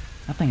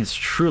 That thing is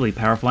truly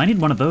powerful. I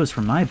need one of those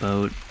for my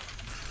boat.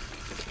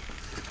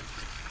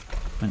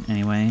 But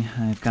anyway,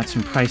 I've got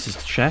some prices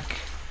to check.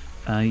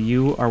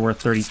 You are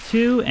worth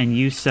 32, and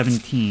you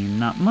 17.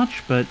 Not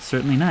much, but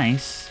certainly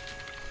nice.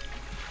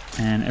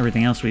 And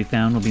everything else we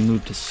found will be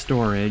moved to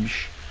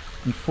storage.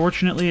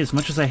 Unfortunately, as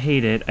much as I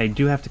hate it, I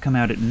do have to come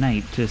out at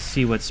night to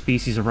see what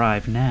species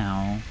arrive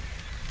now.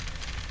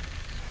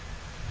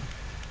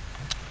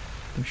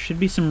 There should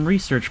be some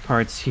research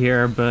parts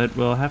here, but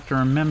we'll have to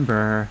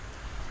remember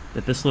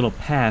that this little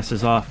pass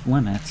is off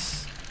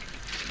limits.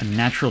 A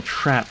natural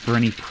trap for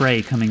any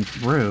prey coming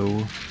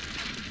through.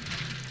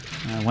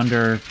 I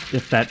wonder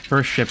if that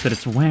first ship that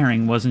it's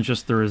wearing wasn't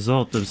just the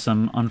result of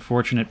some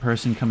unfortunate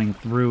person coming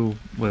through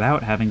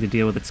without having to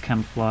deal with its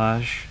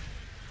camouflage.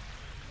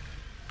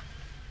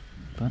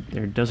 But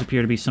there does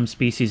appear to be some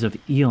species of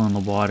eel in the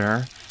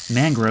water.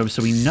 Mangrove,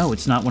 so we know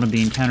it's not one of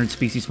the encountered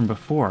species from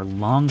before.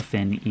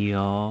 Longfin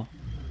eel.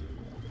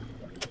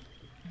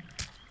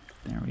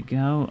 There we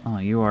go. Oh,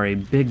 you are a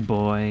big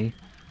boy.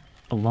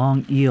 A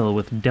long eel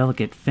with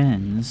delicate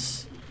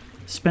fins.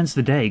 Spends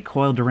the day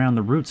coiled around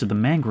the roots of the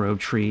mangrove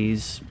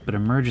trees, but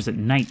emerges at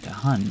night to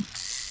hunt.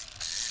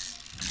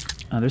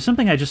 There's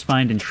something I just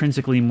find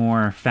intrinsically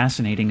more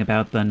fascinating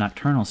about the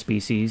nocturnal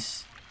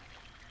species.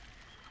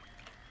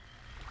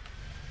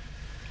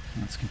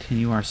 Let's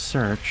continue our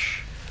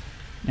search.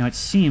 Now it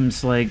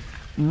seems like,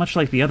 much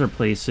like the other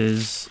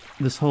places,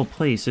 this whole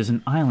place is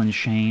an island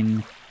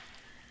chain,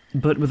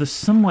 but with a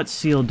somewhat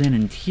sealed-in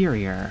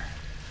interior.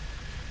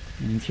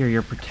 An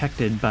interior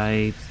protected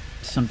by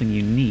something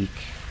unique.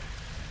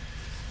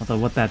 Although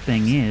what that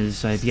thing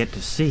is, I've yet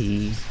to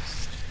see.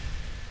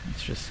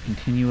 Let's just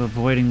continue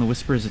avoiding the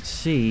whispers at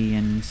sea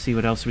and see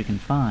what else we can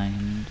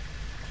find.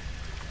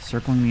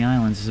 Circling the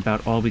islands is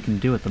about all we can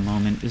do at the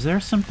moment. Is there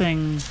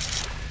something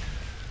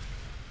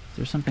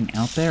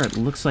out there? It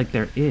looks like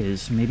there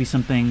is. Maybe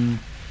some kind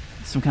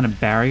of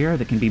barrier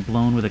that can be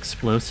blown with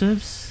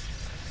explosives?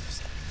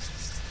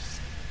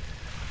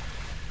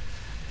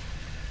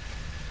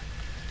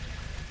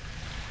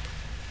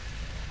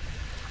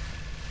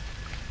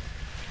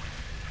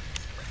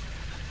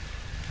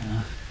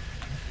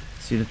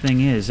 See, the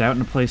thing is, out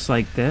in a place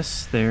like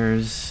this,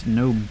 there's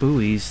no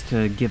buoys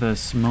to give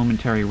us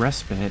momentary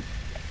respite.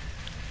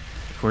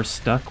 If we're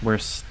stuck, we're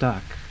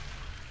stuck.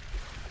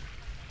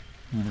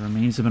 The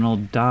remains of an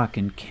old dock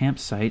and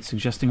campsite,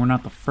 suggesting we're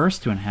not the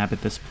first to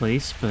inhabit this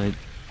place, but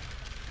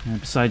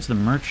besides the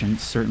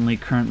merchants, certainly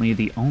currently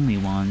the only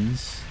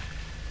ones.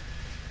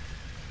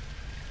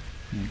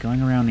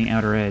 Going around the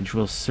outer edge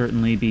will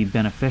certainly be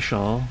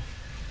beneficial.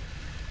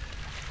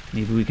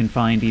 Maybe we can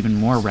find even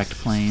more wrecked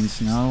planes.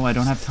 No, I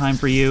don't have time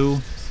for you.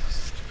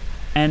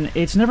 And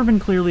it's never been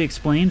clearly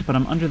explained, but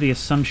I'm under the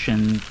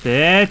assumption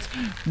that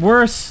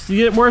worse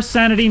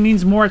sanity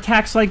means more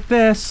attacks like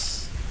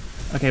this.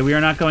 Okay, we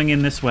are not going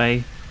in this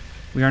way.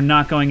 We are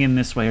not going in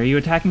this way. Are you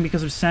attacking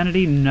because of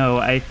sanity? No,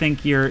 I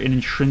think you're an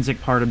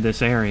intrinsic part of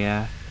this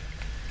area.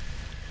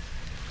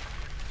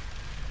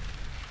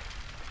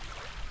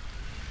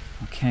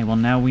 Okay, well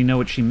now we know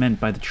what she meant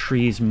by the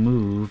trees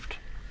moved.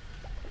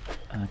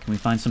 Can we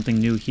find something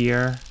new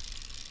here?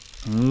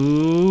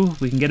 Ooh,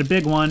 we can get a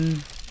big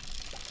one.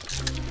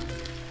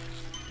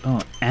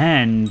 Oh,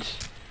 and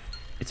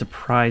it's a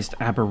prized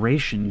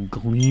aberration,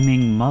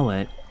 gleaming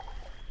mullet.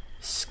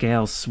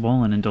 Scales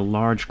swollen into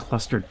large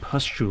clustered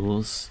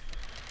pustules.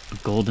 A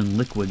golden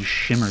liquid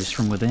shimmers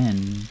from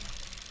within.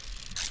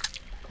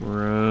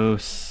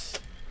 Gross.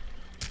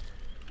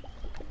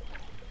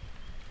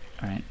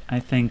 Alright, I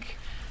think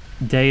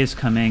day is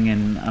coming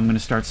and I'm gonna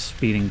start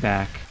speeding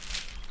back.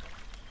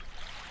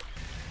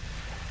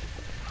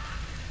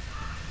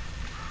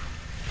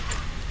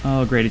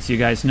 Oh, great, it's you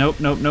guys. Nope,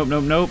 nope, nope,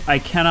 nope, nope. I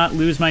cannot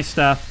lose my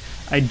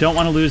stuff. I don't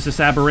want to lose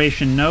this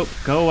aberration. Nope,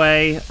 go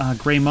away.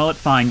 Gray mullet,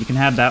 fine, you can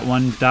have that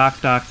one.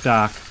 Dock, dock,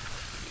 dock.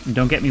 And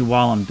don't get me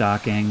while I'm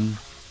docking.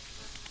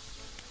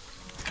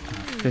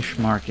 Fish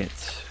market.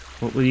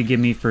 What will you give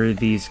me for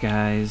these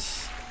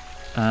guys?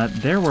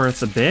 They're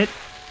worth a bit.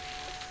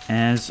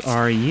 As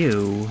are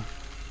you.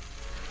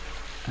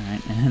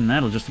 Alright, and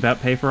that'll just about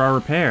pay for our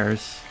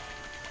repairs.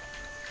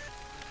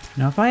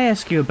 Now, if I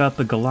ask you about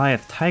the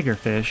Goliath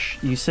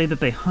tigerfish, you say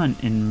that they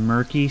hunt in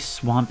murky,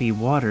 swampy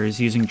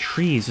waters using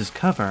trees as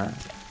cover.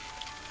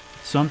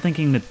 So I'm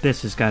thinking that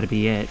this has got to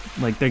be it.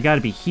 Like, they got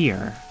to be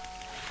here.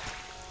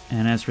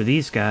 And as for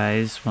these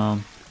guys, well,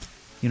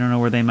 you don't know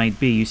where they might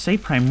be. You say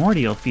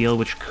primordial field,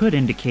 which could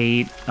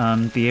indicate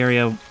the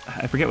area,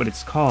 I forget what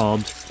it's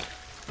called,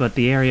 but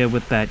the area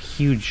with that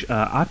huge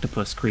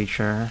octopus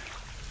creature.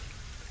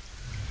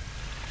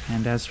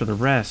 And as for the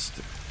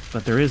rest,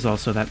 but there is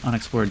also that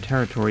unexplored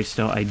territory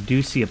still. I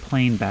do see a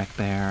plane back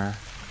there.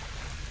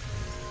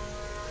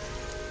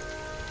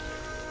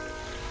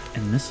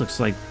 And this looks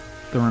like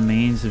the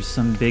remains of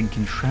some big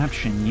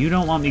contraption. You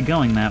don't want me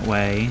going that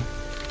way.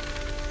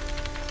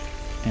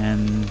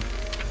 And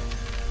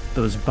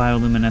those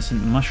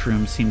bioluminescent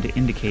mushrooms seem to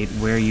indicate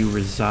where you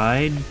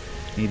reside.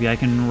 Maybe I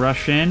can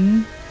rush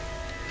in?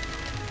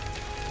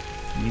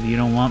 Maybe you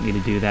don't want me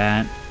to do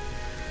that.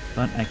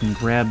 But I can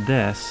grab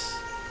this.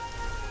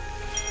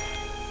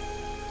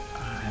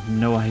 I have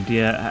no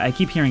idea. I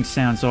keep hearing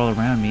sounds all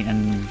around me,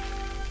 and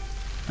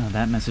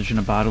that message in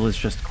a bottle is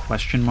just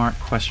question mark,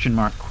 question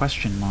mark,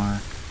 question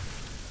mark.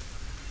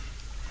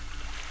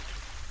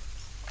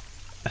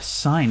 A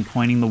sign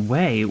pointing the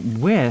way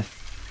with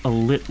a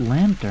lit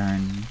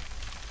lantern.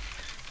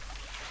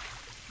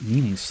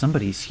 Meaning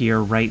somebody's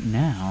here right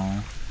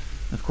now.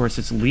 Of course,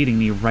 it's leading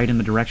me right in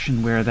the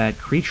direction where that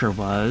creature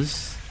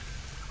was.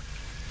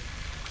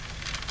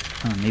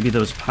 Oh, maybe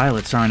those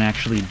pilots aren't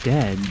actually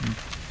dead.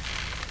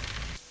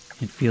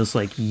 It feels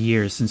like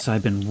years since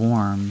I've been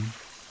warm.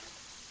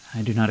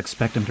 I do not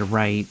expect him to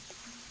write.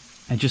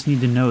 I just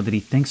need to know that he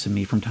thinks of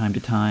me from time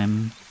to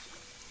time.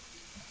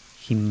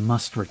 He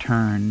must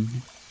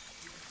return.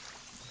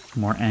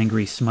 More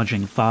angry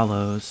smudging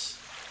follows.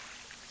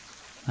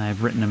 I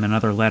have written him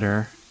another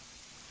letter.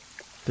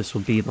 This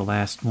will be the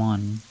last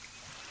one.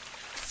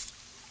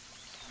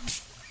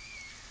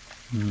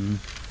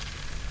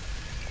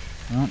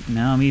 Well,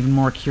 now I'm even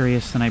more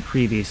curious than I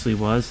previously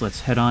was.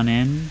 Let's head on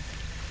in.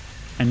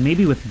 And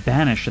maybe with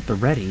Banish at the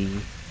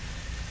ready.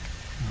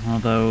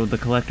 Although the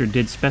collector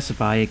did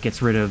specify it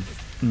gets rid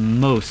of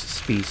most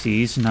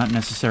species, not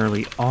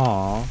necessarily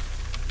all.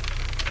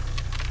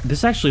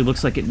 This actually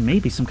looks like it may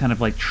be some kind of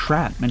like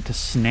trap meant to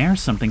snare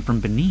something from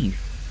beneath.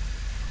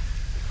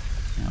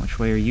 Now, which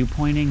way are you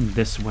pointing?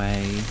 This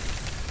way.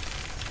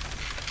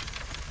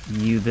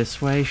 You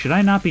this way? Should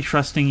I not be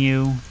trusting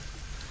you?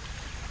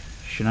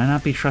 Should I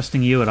not be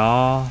trusting you at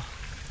all?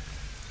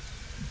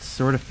 It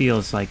sort of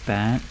feels like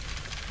that.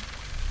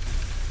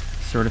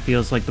 Sort of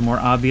feels like the more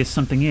obvious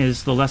something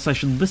is, the less I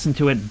should listen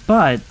to it,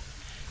 but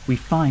we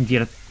find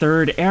yet a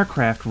third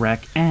aircraft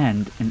wreck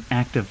and an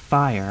active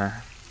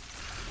fire.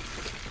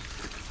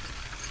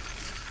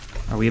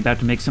 Are we about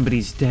to make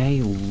somebody's day?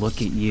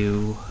 Look at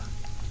you.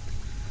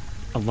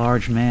 A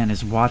large man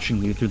is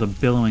watching you through the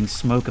billowing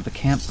smoke of the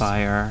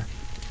campfire,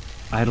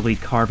 idly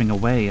carving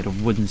away at a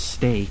wooden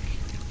stake.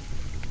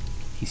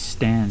 He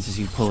stands as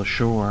you pull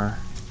ashore.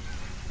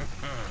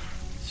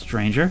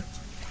 Stranger?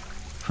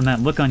 From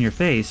that look on your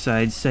face,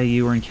 I'd say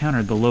you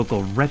encountered the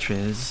local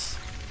wretches.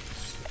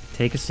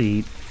 Take a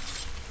seat.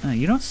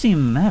 You don't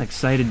seem that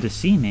excited to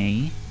see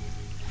me.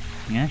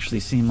 You actually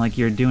seem like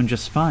you're doing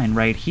just fine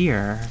right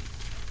here.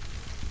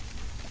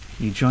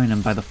 You join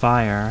him by the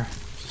fire.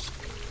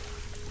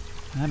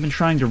 I've been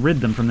trying to rid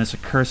them from this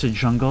accursed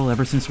jungle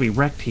ever since we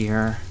wrecked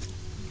here.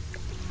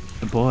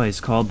 The boys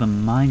called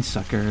them mind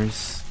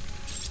suckers,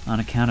 on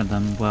account of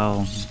them,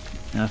 well,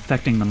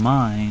 affecting the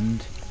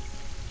mind.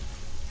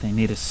 They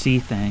made us see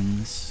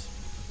things,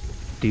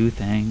 do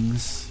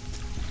things.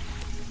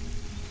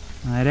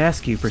 I'd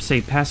ask you for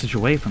safe passage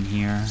away from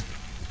here,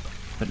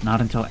 but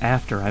not until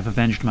after I've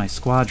avenged my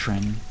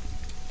squadron.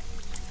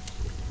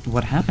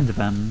 What happened to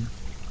them?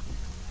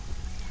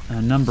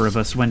 A number of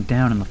us went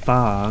down in the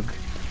fog,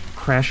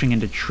 crashing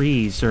into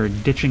trees or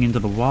ditching into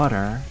the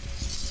water.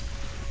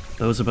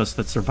 Those of us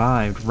that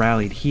survived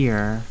rallied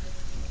here,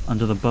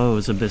 under the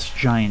boughs of this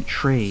giant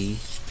tree.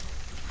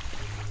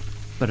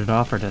 But it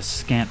offered us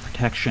scant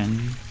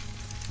protection.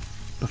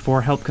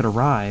 Before help could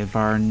arrive,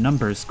 our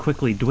numbers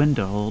quickly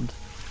dwindled,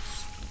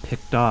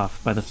 picked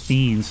off by the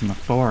fiends in the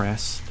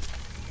forest.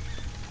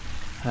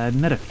 I'd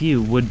met a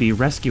few would-be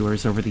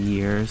rescuers over the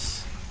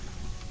years,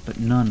 but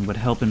none would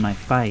help in my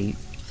fight.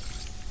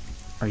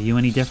 Are you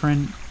any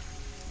different?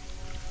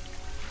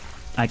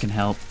 I can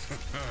help.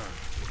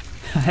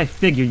 I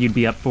figured you'd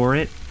be up for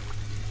it.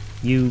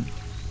 You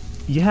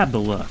have the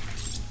look.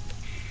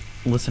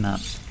 Listen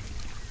up.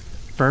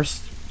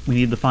 First, we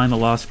need to find the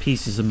lost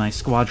pieces of my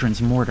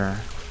squadron's mortar.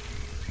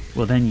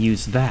 We'll then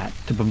use that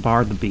to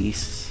bombard the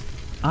beasts.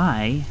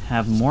 I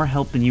have more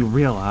help than you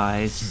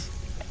realize.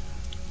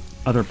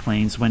 Other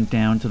planes went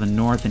down to the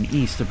north and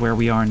east of where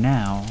we are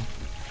now.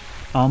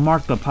 I'll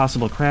mark the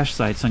possible crash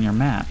sites on your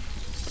map.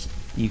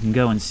 You can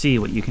go and see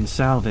what you can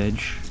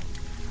salvage.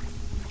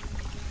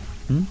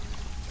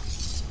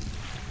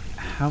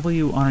 How will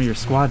you honor your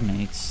squad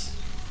mates?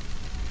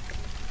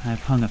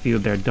 I've hung a few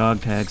of their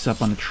dog tags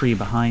up on the tree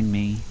behind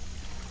me,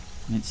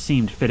 and it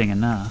seemed fitting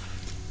enough.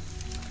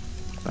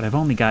 But I've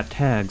only got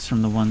tags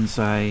from the ones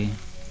You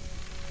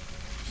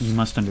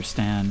must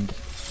understand,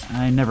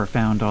 I never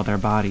found all their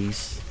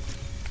bodies.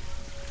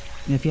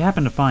 If you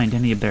happen to find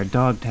any of their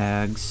dog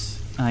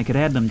tags, I could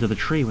add them to the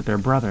tree with their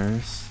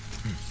brothers.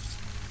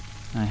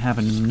 I have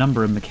a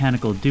number of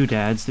mechanical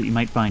doodads that you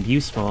might find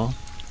useful.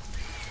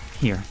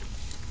 Here,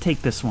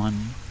 take this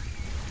one,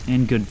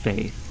 in good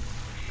faith.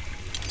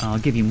 I'll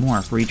give you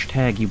more for each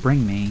tag you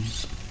bring me.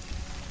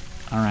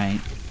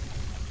 Alright.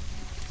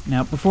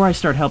 Now, before I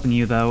start helping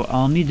you, though,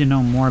 I'll need to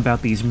know more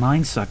about these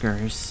mind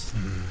suckers.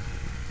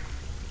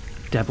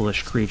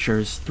 Devilish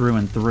creatures through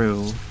and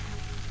through.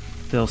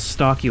 They'll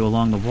stalk you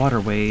along the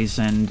waterways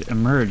and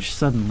emerge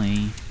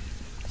suddenly,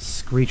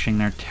 screeching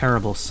their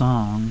terrible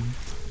song.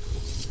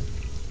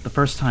 The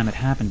first time it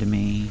happened to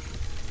me,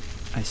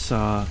 I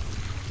saw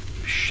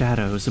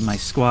shadows of my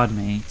squad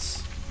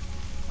mates,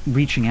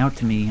 reaching out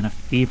to me in a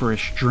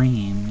feverish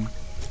dream.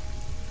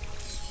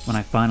 When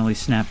I finally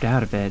snapped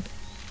out of it,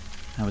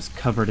 I was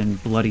covered in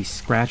bloody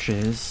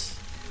scratches.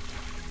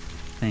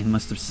 They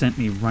must have sent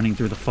me running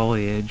through the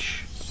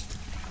foliage.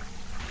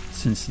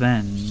 Since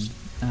then,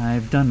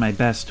 I've done my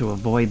best to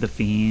avoid the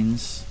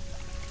fiends.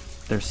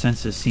 Their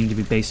senses seem to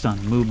be based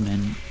on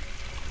movement,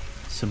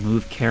 so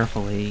move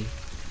carefully.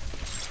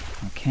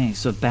 Okay,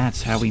 so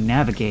that's how we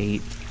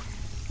navigate.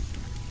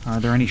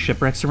 Are there any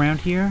shipwrecks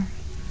around here?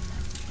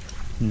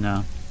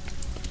 No.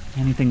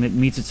 Anything that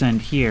meets its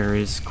end here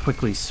is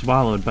quickly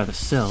swallowed by the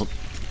silt.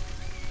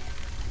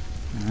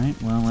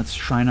 Alright, well, let's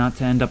try not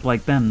to end up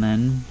like them,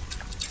 then.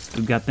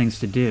 We've got things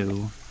to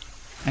do.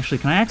 Actually,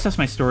 can I access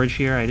my storage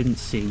here? I didn't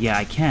see. Yeah,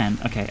 I can.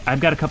 Okay, I've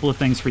got a couple of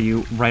things for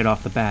you right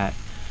off the bat.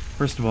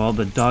 First of all,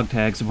 the dog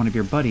tags of one of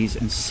your buddies,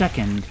 and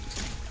second,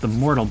 the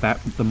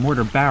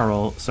mortar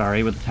barrel,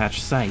 with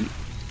attached sight.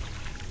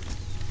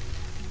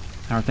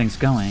 How are things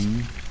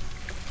going?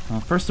 Well,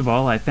 first of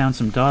all, I found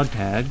some dog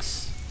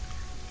tags.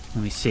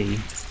 Let me see.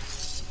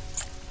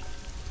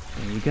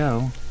 There you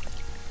go.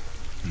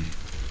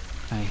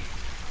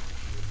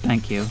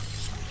 Thank you.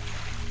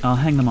 I'll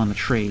hang them on the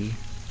tree.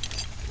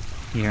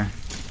 Here,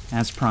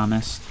 as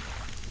promised.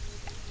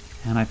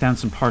 And I found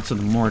some parts of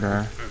the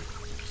mortar.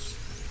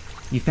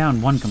 You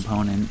found one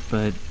component,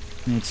 but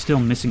it's still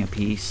missing a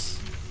piece.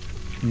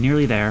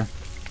 Nearly there.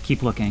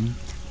 Keep looking.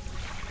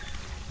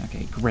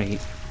 Okay, great.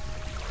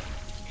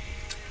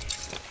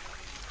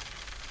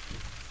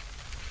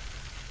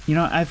 You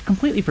know, I've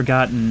completely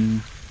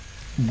forgotten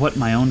what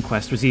my own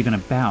quest was even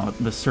about,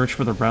 the search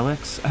for the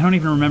relics. I don't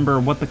even remember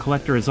what the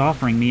collector is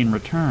offering me in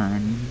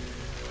return.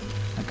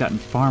 I've gotten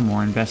far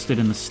more invested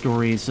in the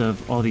stories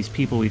of all these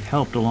people we've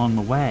helped along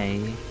the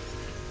way.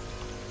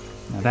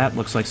 Now that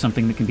looks like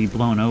something that can be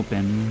blown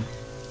open.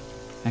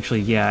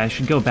 Actually, yeah, I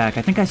should go back.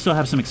 I think I still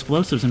have some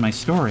explosives in my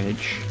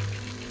storage.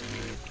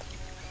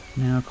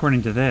 Now,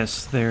 according to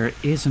this, there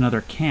is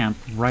another camp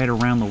right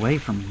around the way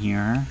from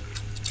here.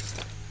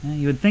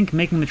 You would think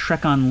making the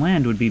trek on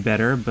land would be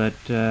better, but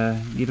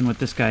even what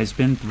this guy's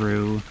been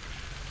through,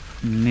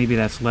 maybe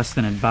that's less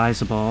than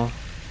advisable.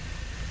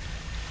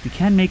 We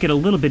can make it a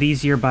little bit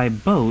easier by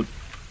boat.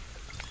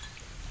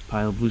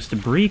 Pile of loose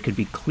debris could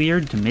be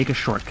cleared to make a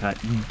shortcut.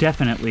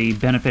 Definitely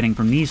benefiting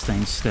from these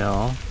things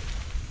still.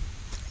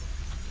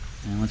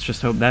 And let's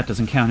just hope that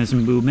doesn't count as a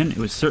movement. It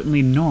was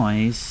certainly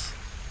noise.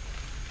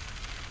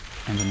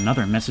 And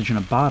another message in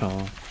a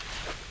bottle.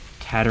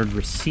 Tattered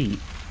receipt.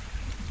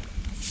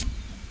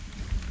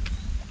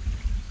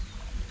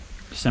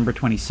 December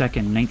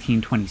 22nd,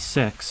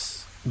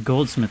 1926,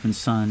 Goldsmith &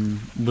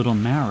 Son, Little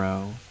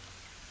Marrow,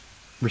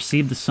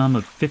 received the sum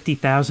of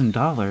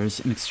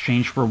 $50,000 in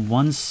exchange for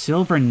one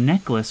silver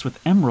necklace with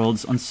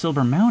emeralds on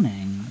silver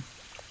mounting.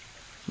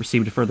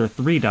 Received a further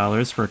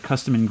 $3 for a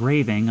custom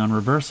engraving on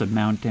reverse of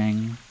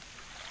mounting.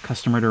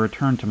 Customer to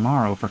return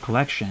tomorrow for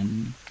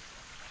collection.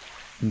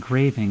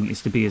 Engraving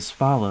is to be as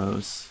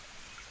follows.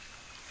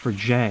 For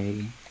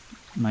J,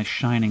 my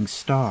shining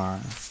star.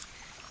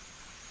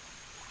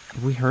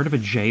 Have we heard of a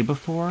J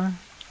before?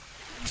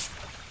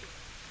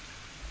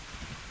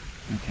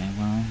 Okay,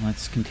 well,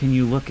 let's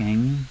continue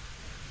looking.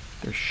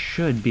 There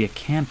should be a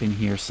camp in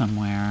here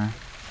somewhere.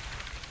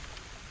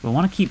 We'll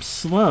want to keep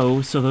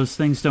slow so those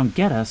things don't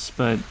get us,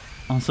 but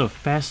also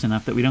fast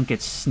enough that we don't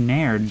get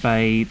snared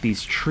by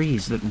these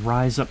trees that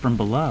rise up from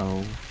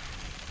below.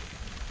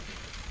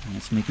 And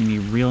it's making me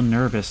real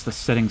nervous, the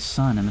setting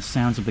sun and the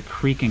sounds of the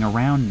creaking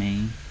around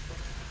me.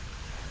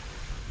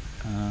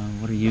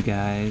 What are you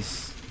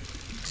guys?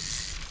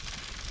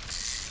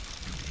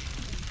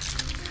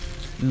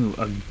 Ooh,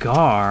 a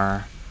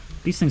gar.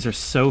 These things are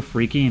so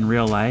freaky in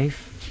real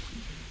life.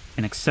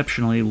 An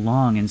exceptionally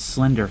long and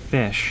slender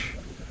fish.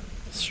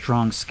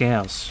 Strong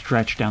scales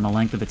stretch down the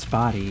length of its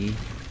body.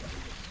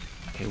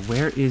 Okay,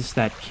 where is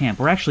that camp?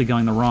 We're actually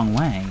going the wrong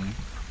way.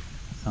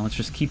 Well, let's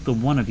just keep the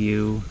one of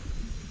you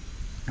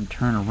and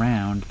turn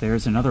around.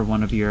 There's another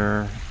one of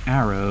your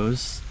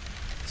arrows.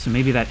 So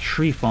maybe that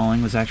tree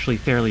falling was actually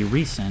fairly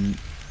recent.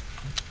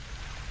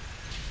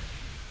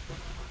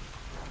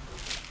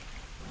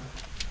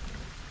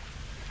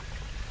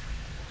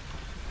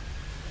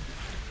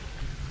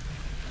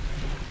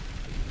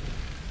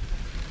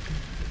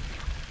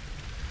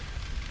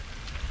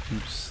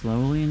 Move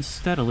slowly and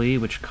steadily,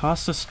 which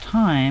costs us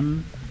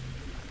time.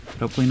 But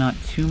hopefully not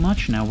too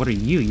much now. What are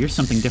you? You're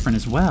something different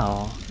as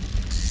well.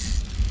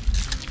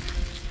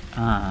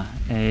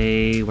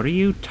 What are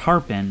you?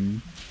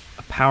 Tarpon.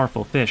 A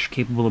powerful fish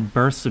capable of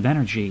bursts of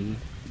energy.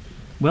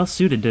 Well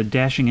suited to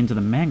dashing into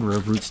the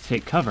mangrove roots to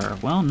take cover.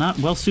 Well, not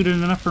well suited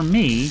enough for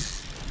me.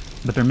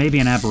 But there may be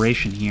an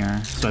aberration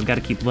here, so I've got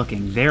to keep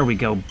looking. There we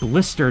go.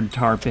 Blistered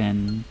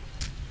tarpon.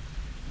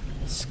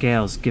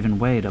 Scales given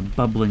way to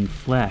bubbling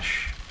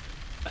flesh.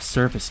 A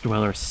surface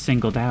dweller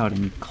singled out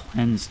and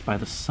cleansed by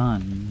the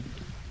sun.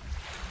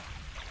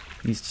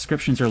 These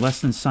descriptions are less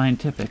than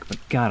scientific, but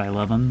God, I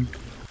love them.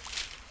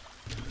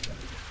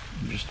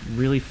 I'm just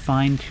really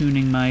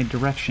fine-tuning my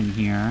direction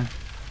here.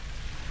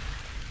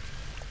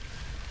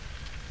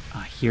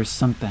 Ah, here's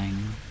something.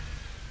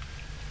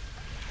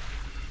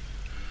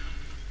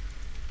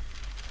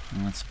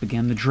 Well, let's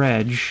begin the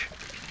dredge.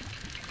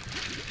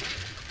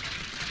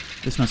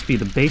 This must be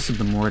the base of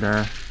the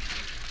mortar.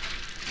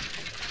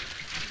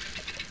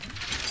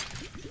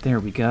 There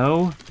we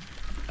go.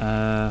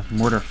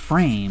 Mortar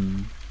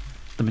frame.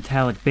 The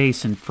metallic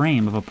base and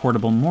frame of a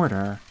portable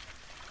mortar.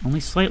 Only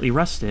slightly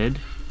rusted.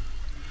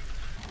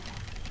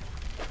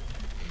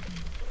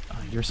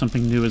 You're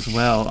something new as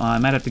well. I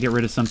might have to get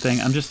rid of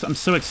something. I'm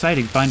so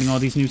excited finding all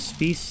these new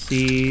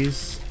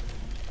species.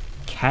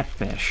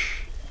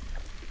 Catfish.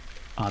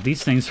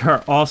 These things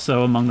are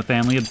also among the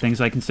family of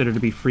things I consider to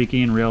be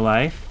freaky in real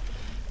life.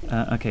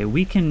 Okay,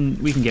 we can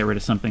get rid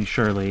of something,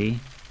 surely.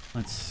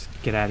 Let's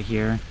get out of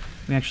here.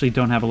 We actually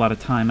don't have a lot of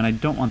time, and I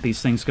don't want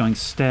these things going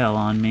stale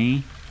on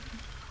me.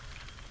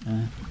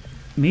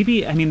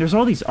 Maybe, I mean, there's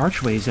all these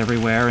archways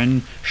everywhere,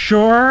 and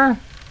sure,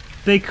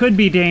 they could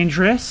be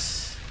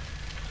dangerous.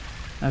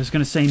 I was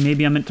gonna say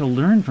maybe I'm meant to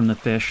learn from the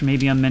fish.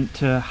 Maybe I'm meant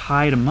to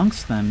hide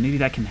amongst them. Maybe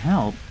that can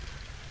help.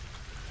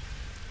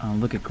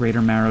 Look at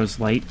Greater Marrow's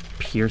light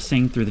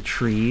piercing through the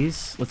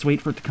trees. Let's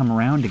wait for it to come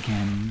around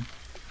again.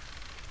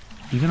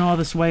 Even all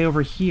this way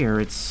over here,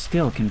 it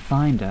still can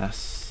find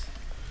us.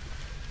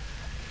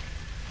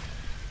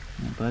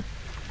 Yeah, but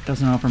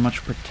doesn't offer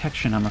much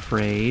protection, I'm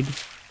afraid.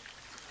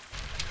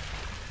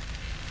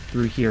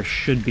 Through here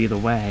should be the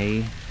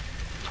way.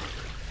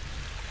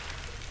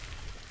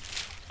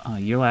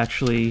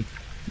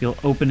 You'll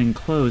open and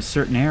close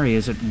certain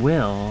areas at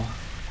will.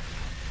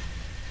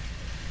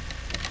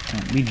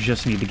 And we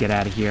just need to get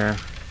out of here.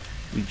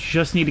 We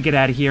just need to get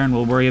out of here and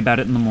we'll worry about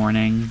it in the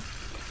morning.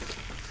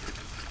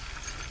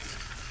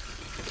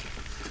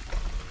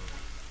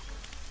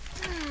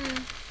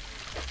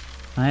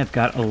 I have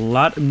got a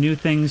lot of new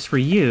things for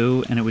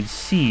you, and it would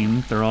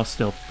seem they're all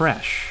still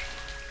fresh.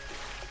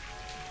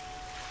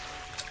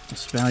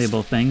 Most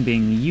valuable thing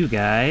being you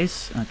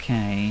guys.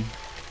 Okay.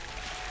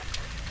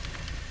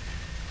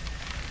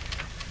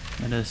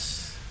 Let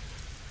us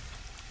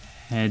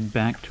head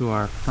back to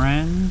our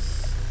friends.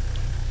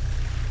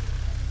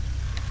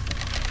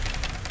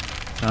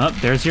 Oh,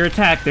 there's your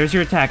attack. There's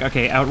your attack.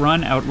 Okay,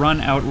 outrun,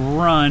 outrun,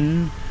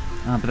 outrun.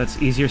 But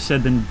that's easier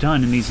said than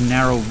done in these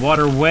narrow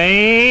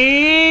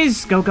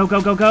waterways. Go, go,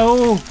 go, go,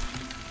 go.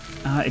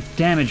 It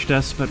damaged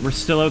us, but we're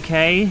still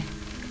okay.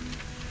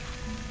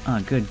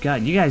 Oh, good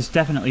God. You guys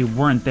definitely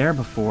weren't there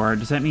before.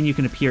 Does that mean you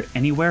can appear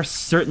anywhere?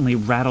 Certainly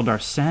rattled our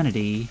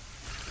sanity.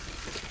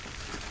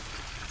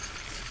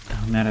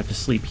 I might have to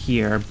sleep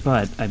here,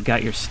 but I've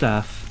got your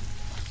stuff.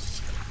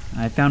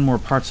 I found more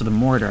parts of the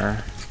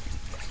mortar.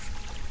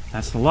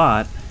 That's the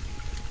lot.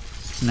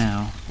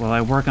 Now, while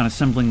I work on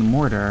assembling the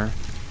mortar,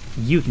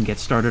 you can get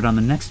started on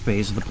the next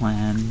phase of the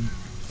plan.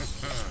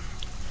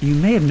 You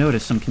may have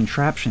noticed some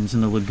contraptions in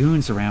the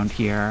lagoons around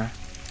here.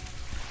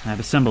 I've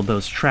assembled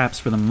those traps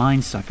for the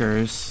mine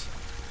suckers.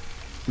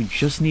 We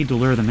just need to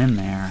lure them in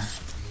there.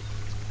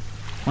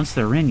 Once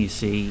they're in, you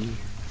see,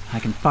 I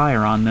can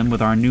fire on them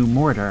with our new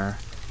mortar.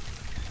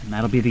 And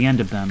that'll be the end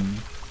of them.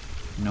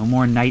 No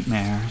more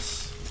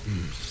nightmares.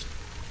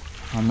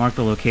 I'll mark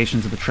the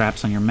locations of the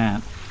traps on your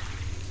map.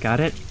 Got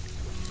it?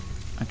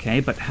 Okay,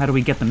 but how do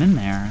we get them in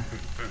there?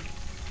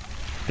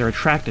 They're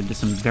attracted to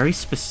some very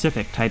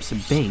specific types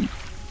of bait.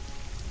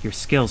 Your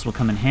skills will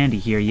come in handy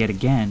here yet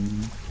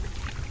again.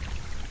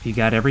 You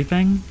got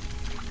everything?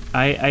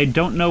 I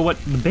don't know what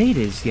the bait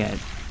is yet.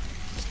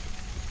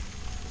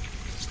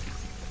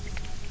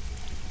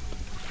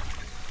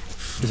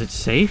 Is it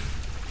safe?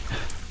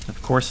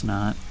 Of course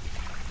not.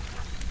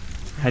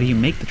 How do you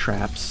make the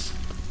traps?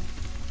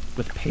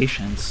 With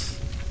patience.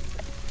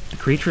 The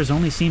creatures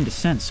only seemed to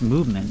sense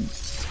movement,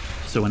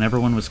 so when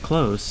everyone was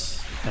close,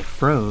 I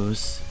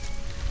froze.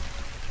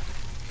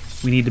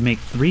 We need to make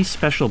 3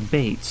 special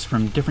baits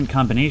from different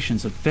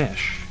combinations of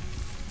fish.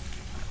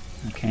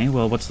 Okay,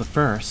 well, what's the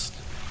first?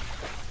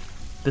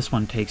 This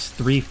one takes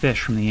 3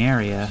 fish from the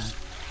area.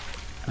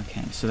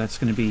 Okay, so that's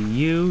going to be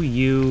you,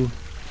 you,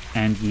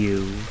 and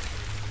you.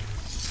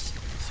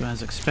 So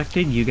as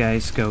expected, you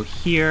guys go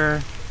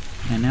here,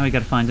 and now we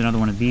gotta find another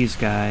one of these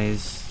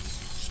guys.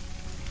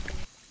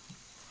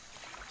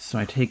 So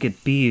I take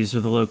it these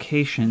are the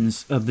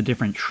locations of the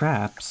different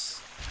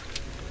traps.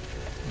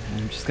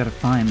 And just gotta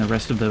find the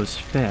rest of those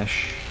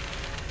fish.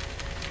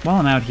 While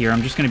I'm out here,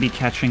 I'm just gonna be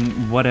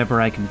catching whatever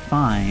I can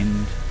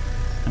find,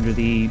 under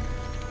the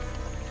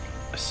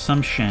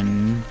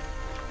assumption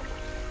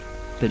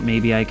that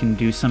maybe I can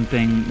do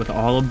something with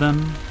all of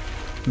them.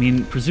 I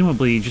mean,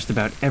 presumably just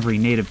about every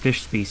native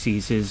fish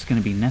species is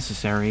going to be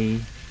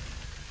necessary.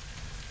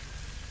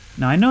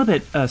 Now, I know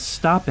that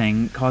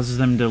stopping causes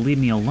them to leave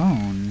me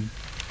alone.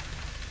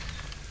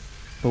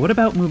 But what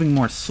about moving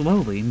more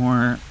slowly,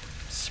 more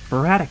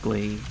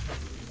sporadically?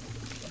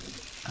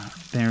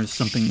 There's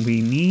something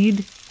we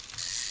need.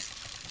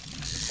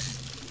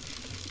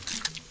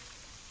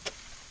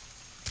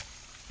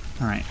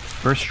 Alright,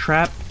 first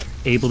trap,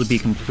 able to be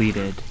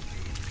completed.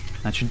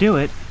 That should do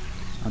it.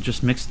 I'll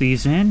just mix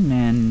these in,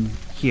 and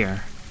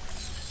here.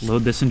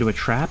 Load this into a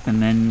trap,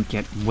 and then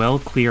get well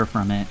clear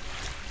from it.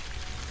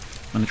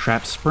 When the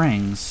trap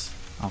springs,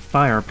 I'll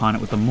fire upon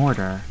it with a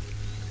mortar.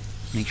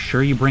 Make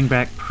sure you bring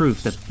back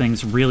proof that the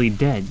thing's really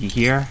dead, you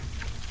hear?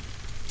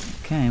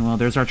 Okay, well,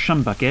 there's our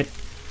chum bucket.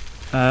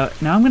 Now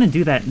I'm gonna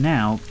do that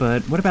now,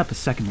 but what about the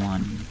second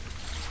one?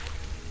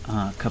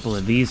 A couple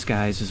of these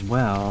guys as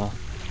well.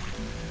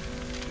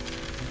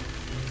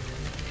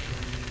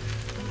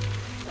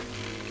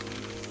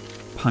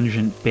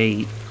 Pungent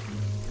bait,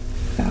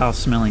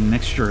 foul-smelling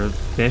mixture of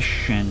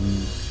fish and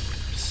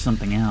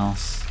something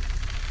else.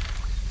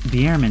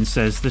 The airman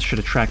says this should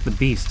attract the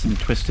beasts in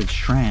Twisted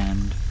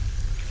Strand.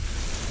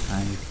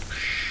 I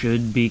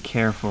should be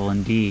careful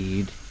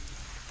indeed.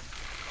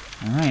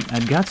 Alright,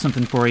 I've got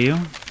something for you.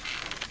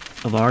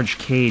 A large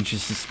cage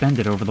is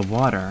suspended over the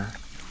water.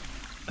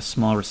 A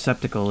small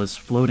receptacle is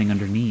floating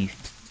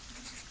underneath.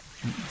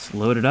 Let's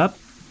load it up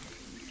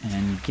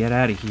and get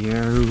out of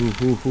here.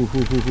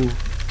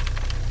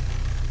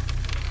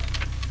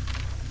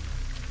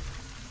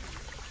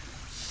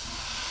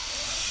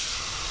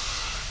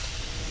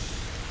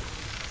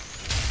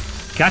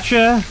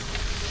 Gotcha!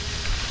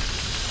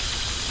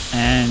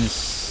 And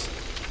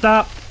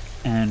stop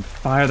and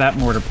fire that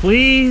mortar,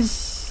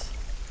 please.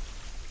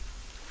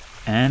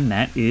 And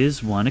that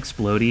is one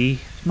explodey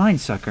mine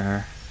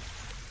sucker.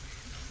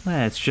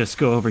 Let's just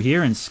go over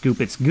here and scoop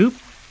its goop.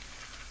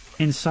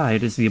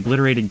 Inside is the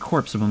obliterated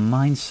corpse of a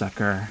mine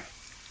sucker.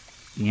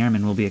 The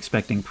airman will be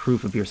expecting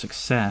proof of your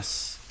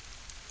success.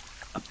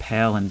 A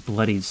pale and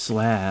bloodied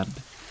slab.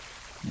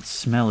 Its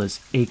smell is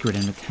acrid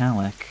and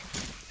metallic.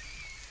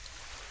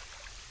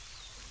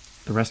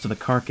 The rest of the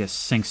carcass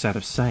sinks out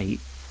of sight.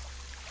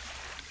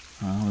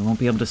 We won't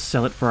be able to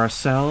sell it for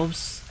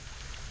ourselves.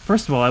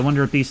 First of all, I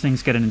wonder if these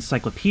things get an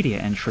encyclopedia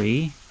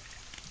entry.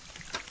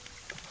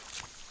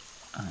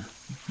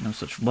 No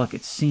such luck,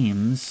 it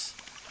seems.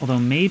 Although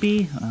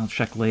maybe, I'll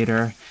check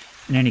later.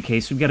 In any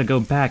case, we've got to go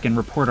back and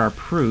report our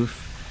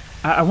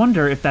proof. I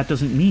wonder if that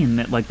doesn't mean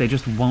that, like, they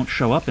just won't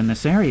show up in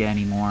this area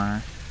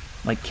anymore.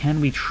 Like, can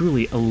we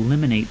truly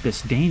eliminate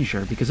this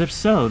danger? Because if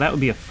so, that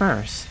would be a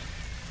first.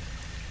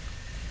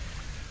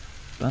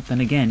 But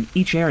then again,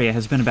 each area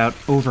has been about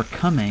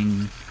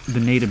overcoming the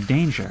native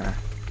danger.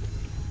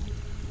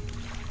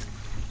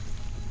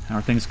 How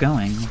are things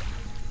going?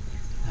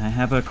 I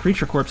have a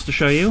creature corpse to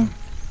show you.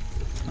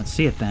 Let's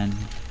see it then.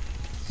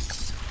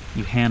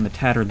 You hand the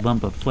tattered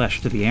lump of flesh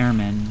to the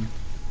airman.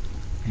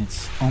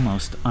 It's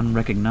almost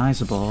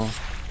unrecognizable,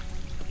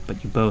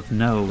 but you both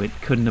know it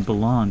couldn't have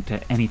belonged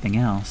to anything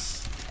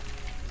else.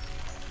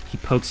 He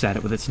pokes at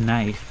it with its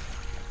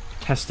knife,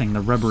 testing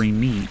the rubbery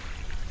meat.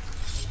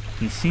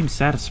 He seems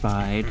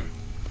satisfied.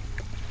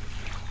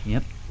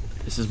 Yep,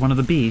 this is one of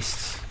the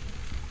beasts.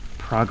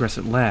 Progress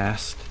at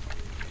last.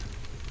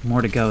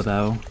 More to go,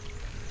 though.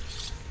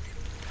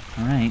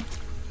 Alright.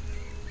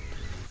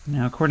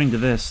 Now, according to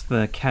this,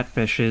 the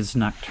catfish is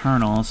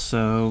nocturnal,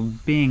 so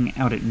being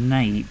out at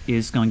night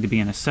is going to be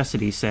a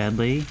necessity,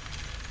 sadly.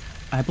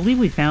 I believe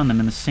we found them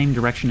in the same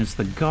direction as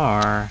the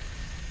gar,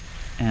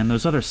 and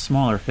those other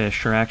smaller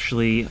fish are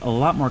actually a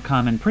lot more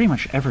common pretty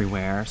much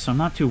everywhere, so I'm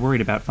not too worried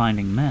about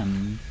finding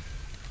them.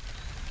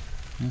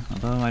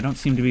 Although I don't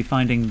seem to be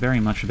finding very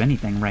much of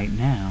anything right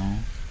now.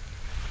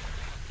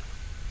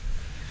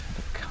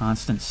 The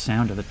constant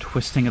sound of the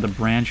twisting of the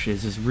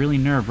branches is really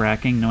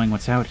nerve-wracking knowing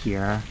what's out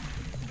here.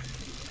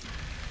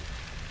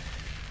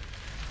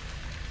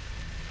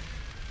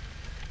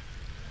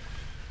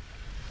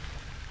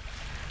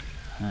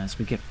 As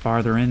we get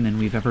farther in than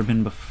we've ever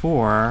been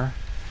before,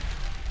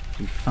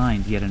 we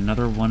find yet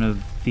another one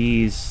of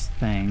these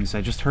things.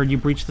 I just heard you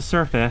breach the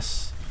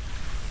surface.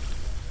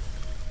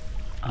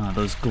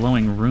 Those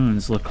glowing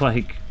runes look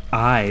like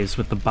eyes,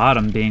 with the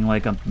bottom being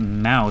like a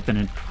mouth and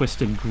a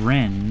twisted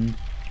grin.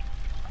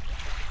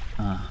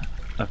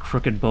 A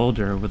crooked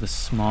boulder with a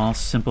small,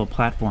 simple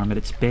platform at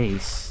its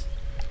base.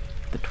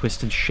 The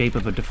twisted shape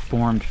of a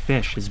deformed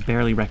fish is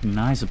barely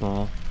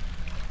recognizable,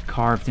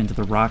 carved into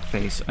the rock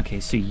face. Okay,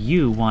 so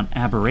you want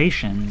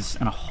aberrations,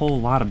 and a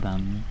whole lot of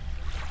them.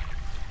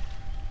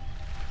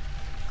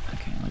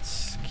 Okay,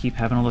 let's keep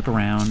having a look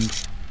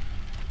around.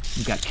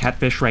 We've got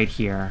catfish right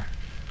here.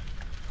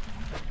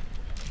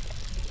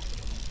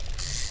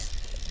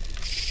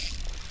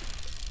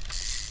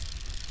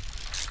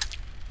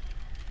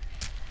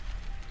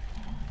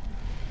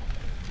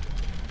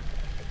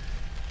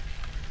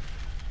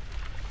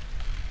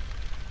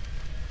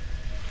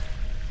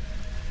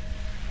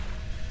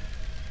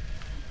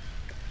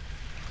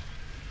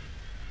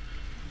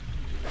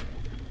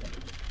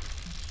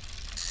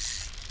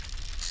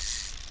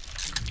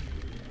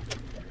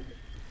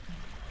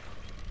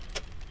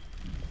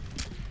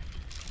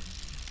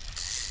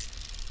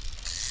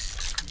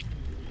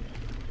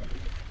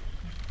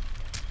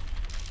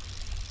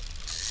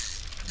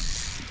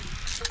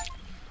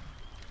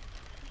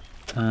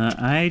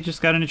 I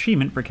just got an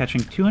achievement for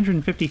catching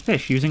 250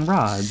 fish using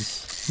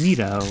rods.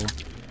 Neato.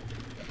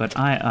 But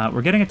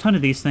we're getting a ton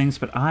of these things,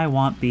 but I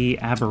want the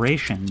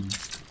aberration.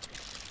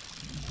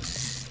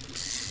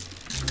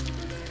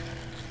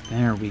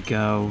 There we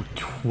go.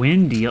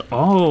 Twin deal.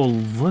 Oh,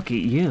 look at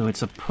you.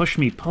 It's a push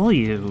me, pull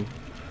you.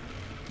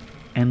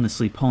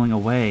 Endlessly pulling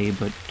away,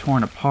 but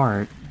torn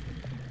apart.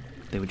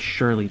 They would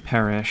surely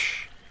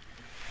perish.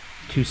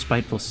 Two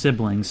spiteful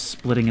siblings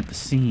splitting at the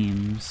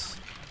seams.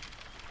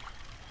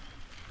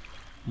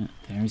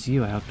 There's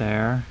you out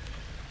there.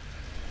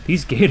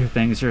 These gator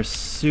things are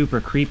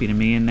super creepy to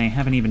me, and they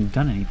haven't even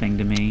done anything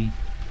to me.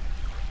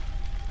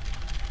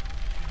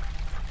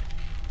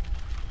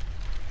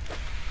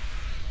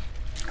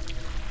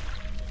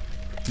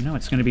 You know,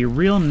 it's going to be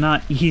real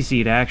not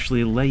easy to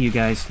actually lay you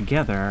guys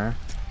together.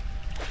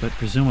 But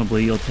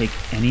presumably you'll take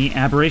any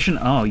aberration.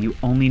 Oh, you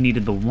only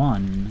needed the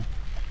one.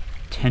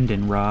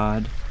 Tendon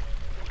rod.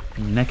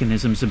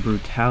 Mechanisms of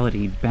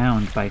brutality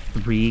bound by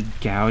 3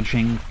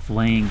 gouging,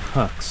 flaying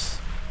hooks.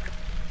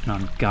 An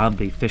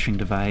ungodly fishing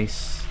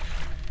device.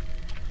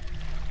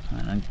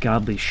 An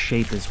ungodly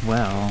shape as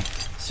well.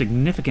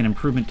 Significant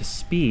improvement to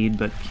speed,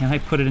 but can I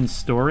put it in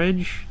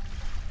storage?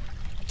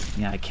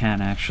 Yeah, I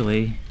can,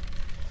 actually.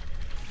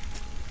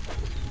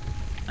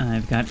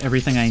 I've got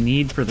everything I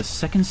need for the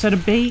second set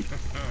of bait.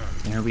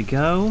 There we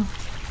go.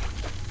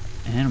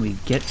 And we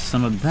get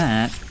some of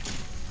that.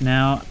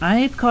 Now,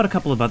 I've caught a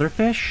couple of other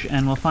fish,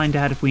 and we'll find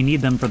out if we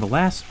need them for the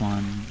last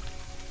one.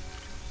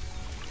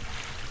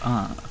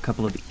 A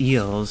couple of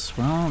eels.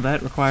 Well,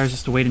 that requires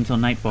us to wait until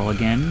nightfall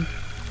again.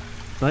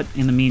 But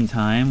in the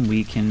meantime,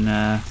 we can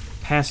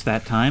pass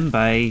that time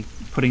by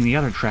putting the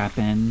other trap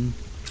in.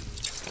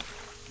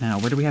 Now,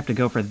 where do we have to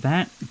go for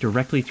that?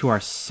 Directly to our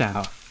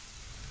south.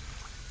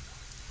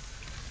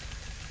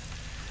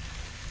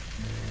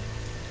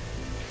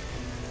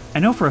 I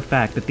know for a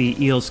fact that the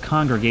eels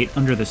congregate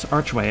under this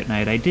archway at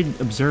night. I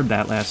did observe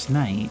that last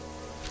night.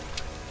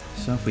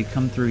 So if we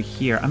come through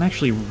here, I'm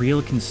actually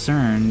real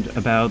concerned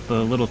about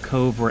the little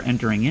cove we're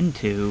entering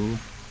into.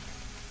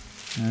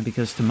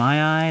 Because to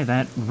my eye,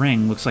 that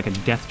ring looks like a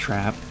death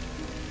trap.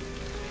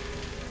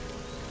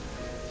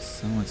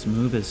 So let's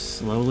move as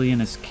slowly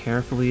and as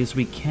carefully as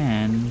we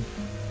can.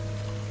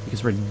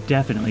 Because we're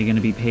definitely going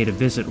to be paid a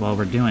visit while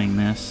we're doing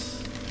this.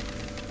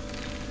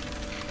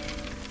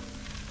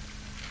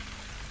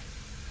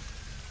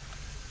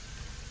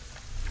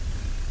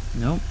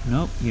 Nope,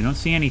 nope, you don't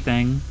see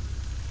anything.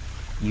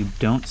 You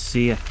don't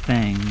see a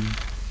thing.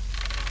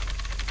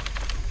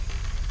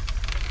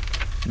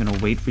 I'm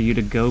gonna wait for you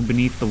to go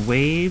beneath the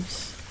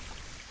waves.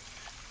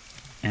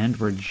 And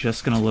we're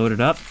just gonna load it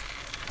up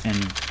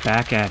and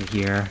back out of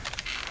here.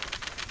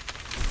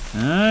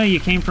 You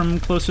came from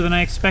closer than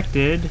I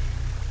expected.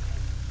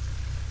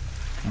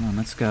 Come on,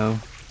 let's go.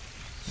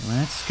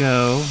 Let's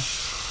go.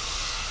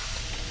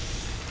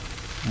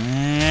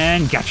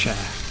 And gotcha.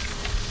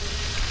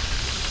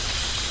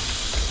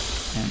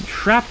 And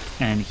trapped,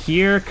 and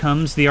here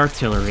comes the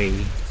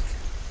artillery.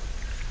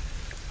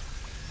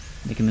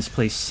 Making this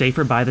place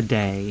safer by the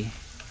day.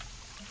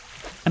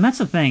 And that's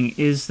the thing,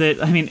 is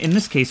that, I mean, in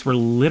this case, we're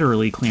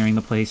literally clearing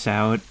the place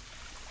out.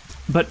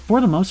 But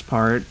for the most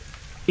part,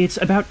 it's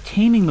about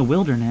taming the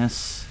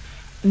wilderness.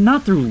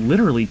 Not through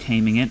literally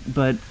taming it,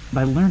 but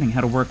by learning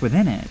how to work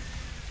within it.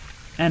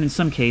 And in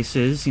some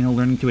cases, you know,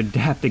 learning to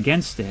adapt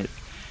against it.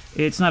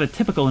 It's not a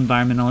typical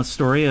environmentalist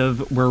story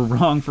of we're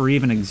wrong for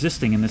even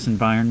existing in this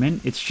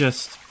environment. It's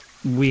just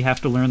we have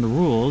to learn the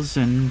rules,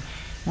 and,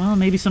 well,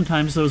 maybe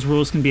sometimes those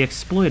rules can be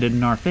exploited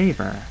in our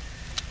favor.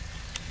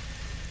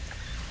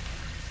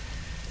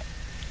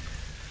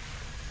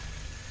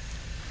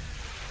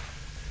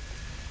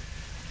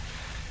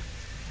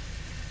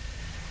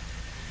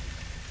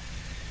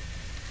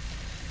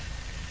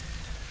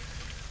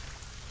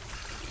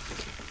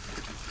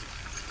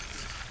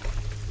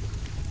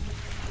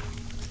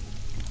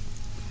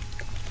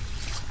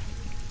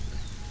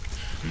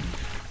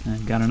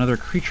 I've got another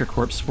creature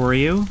corpse for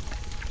you.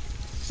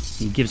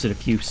 He gives it a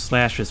few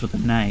slashes with a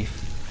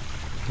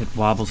knife. It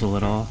wobbles a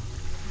little.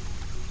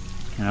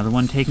 Another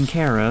one taken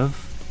care of.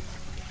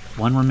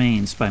 One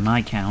remains by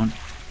my count.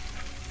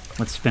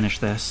 Let's finish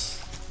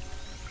this.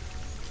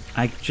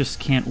 I just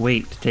can't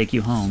wait to take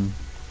you home.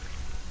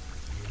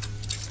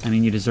 I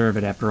mean, you deserve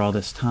it after all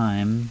this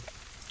time.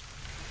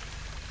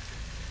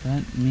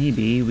 But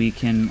maybe we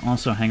can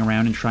also hang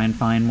around and try and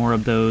find more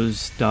of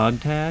those dog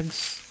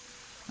tags.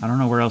 I don't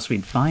know where else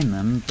we'd find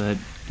them, but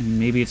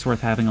maybe it's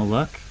worth having a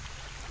look,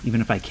 even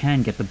if I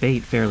can get the bait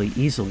fairly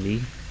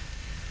easily.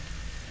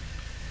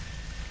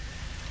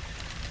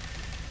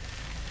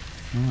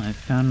 Well, I've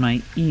found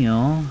my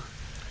eel.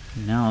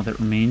 Now all that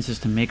remains is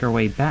to make our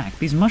way back.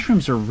 These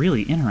mushrooms are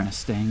really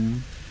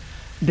interesting.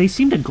 They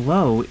seem to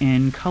glow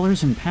in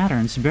colors and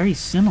patterns very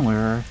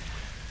similar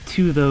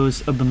to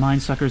those of the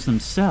minesuckers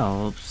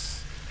themselves.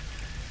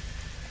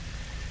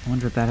 I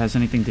wonder if that has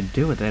anything to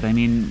do with it. I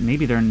mean,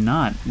 maybe they're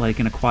not like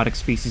an aquatic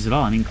species at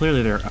all. I mean,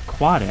 clearly they're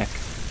aquatic,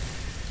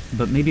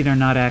 but maybe they're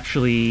not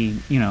actually,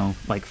 you know,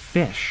 like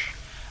fish.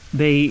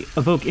 They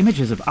evoke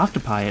images of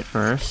octopi at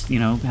first, you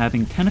know,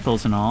 having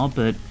tentacles and all,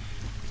 but,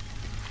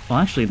 well,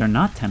 actually they're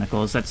not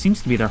tentacles. That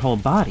seems to be their whole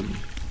body.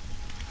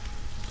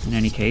 In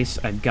any case,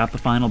 I've got the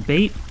final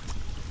bait,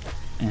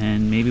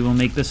 and maybe we'll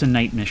make this a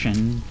night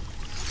mission.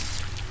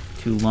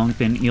 2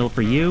 longfin eel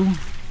for you,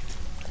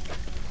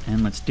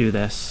 and let's do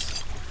this.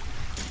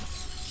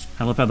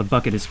 I love how the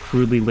bucket is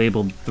crudely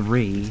labeled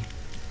 3.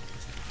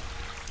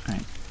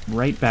 Alright,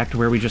 right back to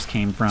where we just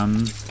came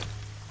from.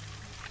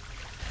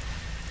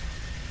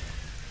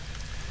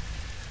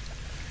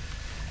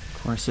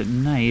 Of course, at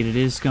night it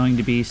is going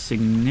to be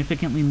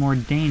significantly more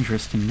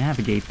dangerous to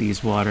navigate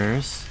these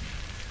waters.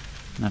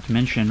 Not to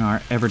mention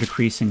our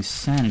ever-decreasing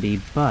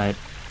sanity, but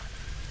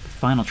the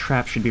final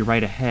trap should be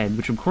right ahead,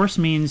 which of course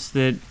means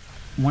that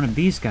one of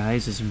these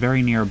guys is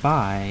very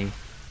nearby.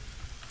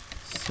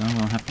 So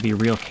we'll have to be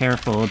real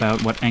careful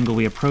about what angle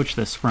we approach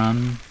this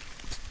from.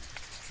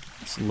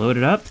 Let's load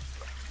it up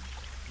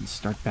and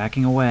start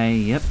backing away.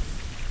 Yep.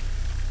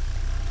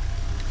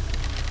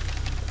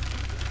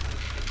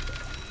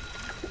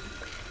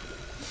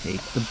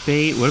 Take the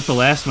bait. What if the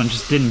last one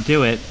just didn't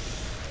do it?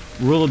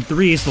 Rule of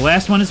threes. The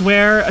last one is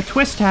where a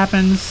twist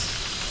happens.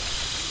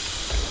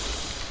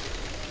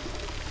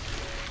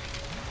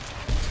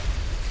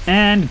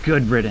 And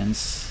good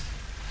riddance.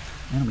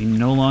 And we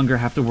no longer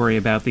have to worry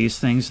about these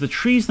things. The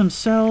trees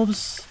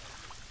themselves,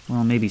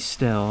 well, maybe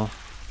still.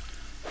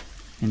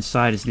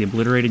 Inside is the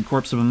obliterated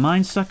corpse of a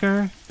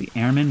minesucker. The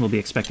airman will be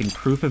expecting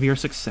proof of your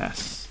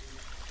success.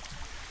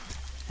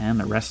 And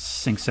the rest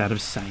sinks out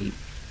of sight.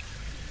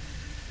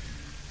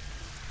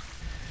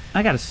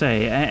 I gotta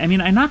say, I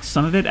mean, I knocked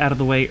some of it out of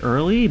the way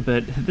early,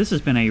 but this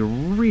has been a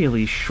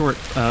really short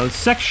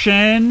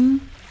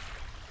section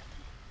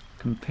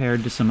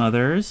compared to some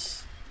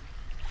others.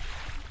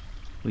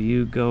 Will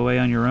you go away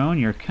on your own?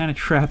 You're kind of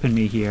trapping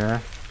me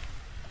here.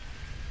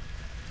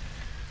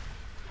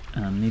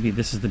 Maybe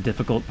this is the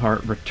difficult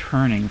part,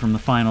 returning from the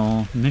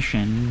final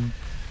mission.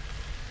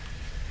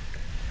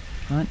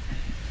 But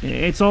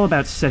it's all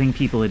about setting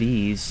people at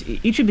ease.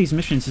 Each of these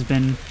missions has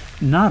been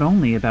not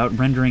only about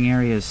rendering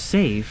areas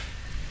safe,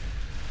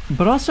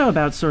 but also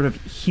about sort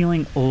of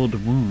healing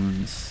old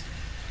wounds.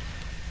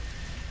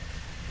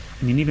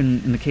 I mean,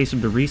 even in the case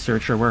of the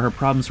researcher, where her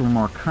problems were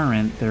more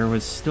current, there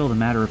was still the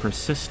matter of her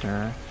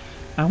sister.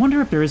 I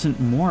wonder if there isn't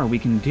more we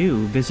can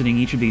do visiting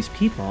each of these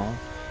people.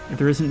 If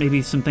there isn't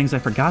maybe some things I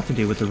forgot to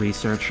do with the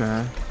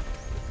researcher.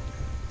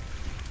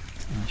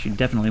 She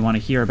definitely want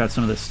to hear about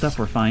some of the stuff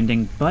we're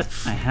finding, but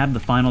I have the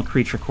final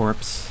creature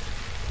corpse.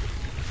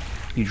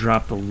 You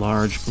drop the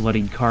large,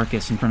 bloodied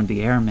carcass in front of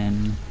the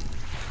airman.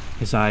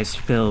 His eyes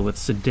fill with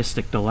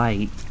sadistic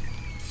delight.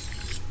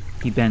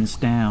 He bends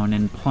down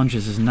and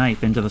plunges his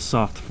knife into the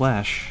soft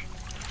flesh.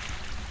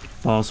 It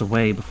falls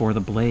away before the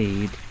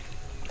blade,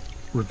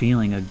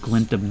 revealing a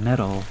glint of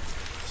metal.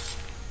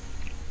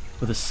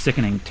 With a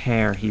sickening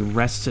tear, he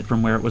wrests it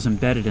from where it was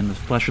embedded in the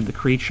flesh of the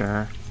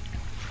creature.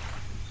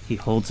 He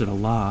holds it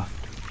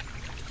aloft.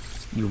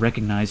 You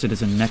recognize it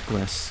as a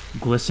necklace,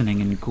 glistening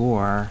in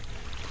gore.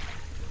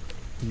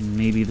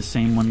 Maybe the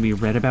same one we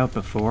read about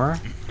before?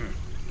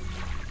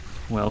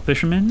 Well,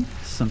 fisherman,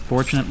 some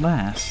fortune at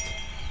last.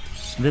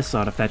 This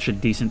ought to fetch a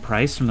decent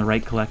price from the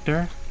right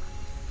collector.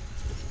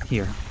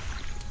 Here,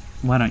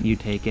 why don't you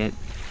take it?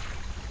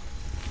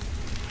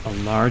 A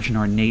large and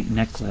ornate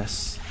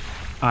necklace.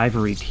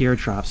 Ivory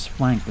teardrops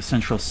flank the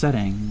central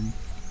setting.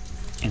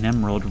 An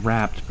emerald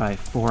wrapped by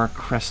 4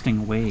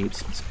 cresting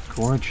waves. It's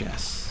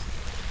gorgeous.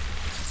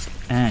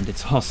 And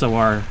it's also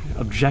our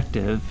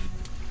objective.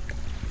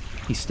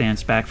 He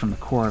stands back from the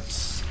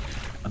corpse.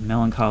 A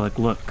melancholic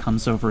look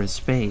comes over his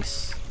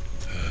face.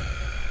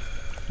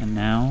 And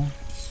now,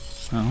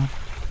 well,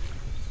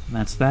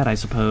 that's that, I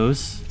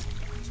suppose.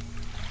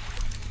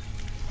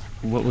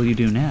 What will you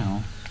do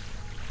now?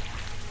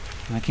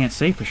 I can't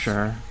say for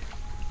sure.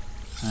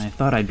 I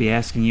thought I'd be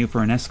asking you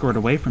for an escort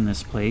away from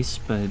this place,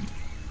 but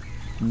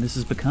this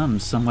has become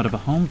somewhat of a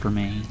home for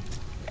me.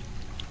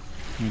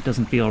 It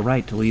doesn't feel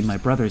right to leave my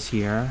brothers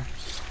here.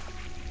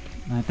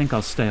 I think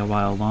I'll stay a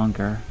while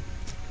longer.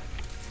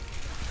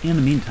 In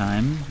the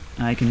meantime,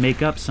 I can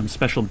make up some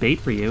special bait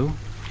for you.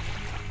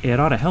 It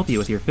ought to help you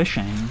with your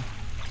fishing.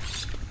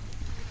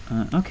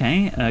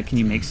 Okay, can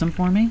you make some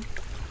for me?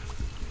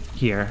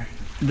 Here,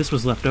 this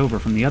was left over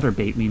from the other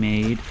bait we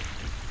made.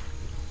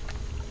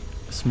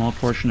 A small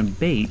portion of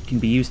bait can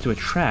be used to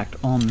attract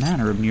all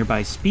manner of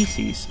nearby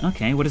species.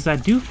 Okay, what does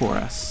that do for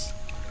us?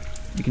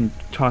 You can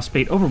toss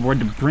bait overboard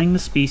to bring the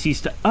species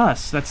to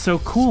us. That's so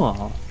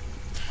cool.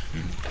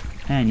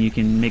 And you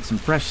can make some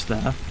fresh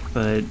stuff,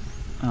 but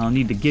I'll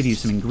need to give you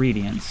some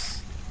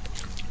ingredients.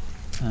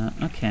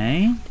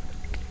 Okay.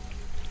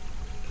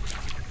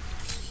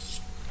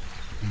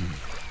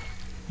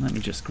 Let me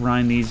just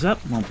grind these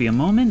up. Won't be a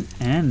moment.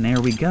 And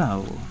there we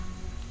go.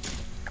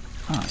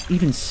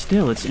 Even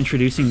still, it's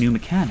introducing new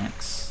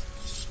mechanics.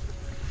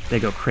 They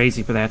go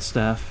crazy for that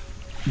stuff.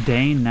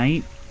 Day,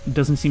 night,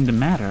 doesn't seem to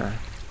matter.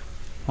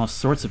 All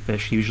sorts of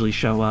fish usually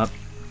show up.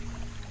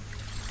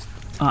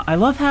 I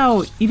love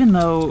how, even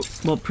though,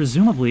 well,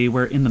 presumably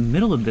we're in the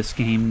middle of this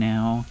game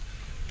now,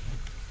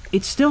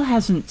 it still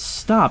hasn't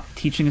stopped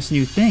teaching us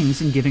new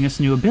things and giving us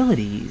new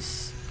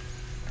abilities.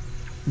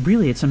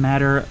 Really, it's a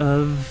matter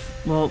of,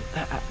 well,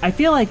 I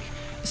feel like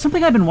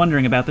something I've been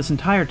wondering about this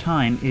entire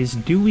time is,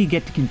 do we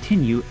get to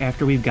continue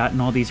after we've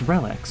gotten all these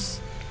relics?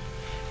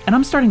 And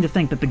I'm starting to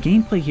think that the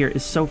gameplay here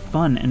is so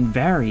fun and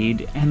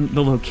varied, and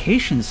the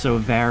location's so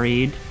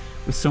varied,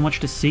 with so much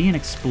to see and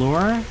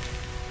explore.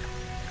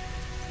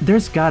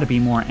 There's gotta be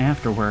more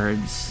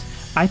afterwards.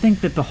 I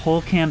think that the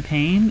whole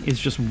campaign is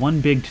just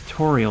one big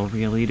tutorial,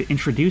 really, to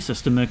introduce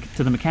us to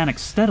the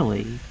mechanics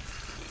steadily.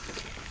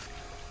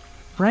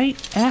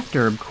 Right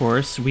after, of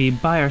course, we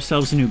buy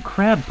ourselves a new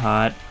crab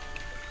pot,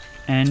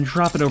 and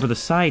drop it over the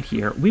side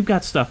here. We've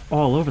got stuff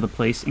all over the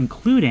place,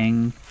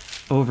 including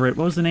over at,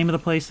 what was the name of the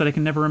place that I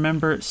can never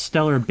remember?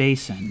 Stellar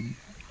Basin.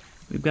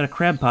 we've got a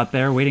crab pot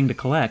there waiting to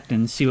collect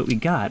and see what we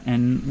got,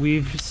 and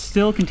we've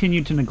still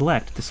continued to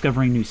neglect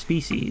discovering new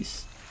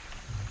species.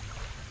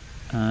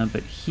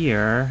 But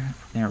here,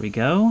 there we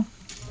go.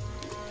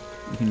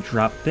 We can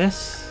drop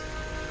this.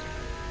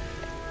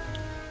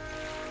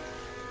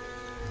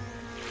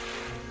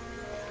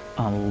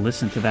 Oh,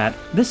 listen to that.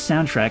 This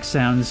soundtrack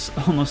sounds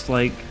almost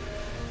like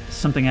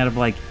something out of,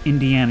 like,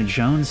 Indiana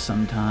Jones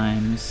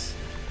sometimes.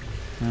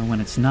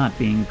 When it's not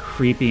being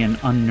creepy and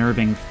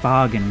unnerving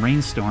fog and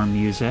rainstorm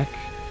music.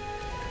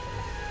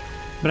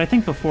 But I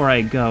think before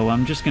I go,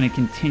 I'm just going to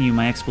continue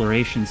my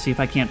exploration, see if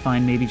I can't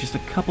find maybe just a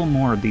couple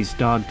more of these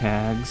dog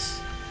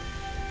tags.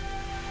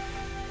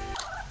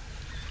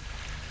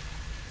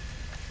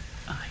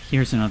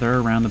 Here's another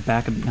around the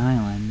back of the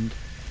island.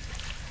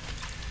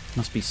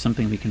 Must be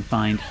something we can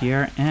find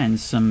here, and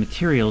some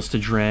materials to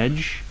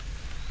dredge.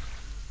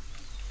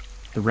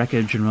 The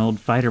wreckage of an old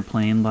fighter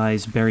plane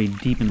lies buried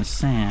deep in the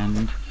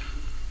sand.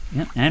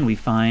 Yep, and we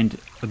find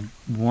a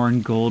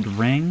worn gold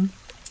ring.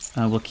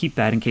 We'll keep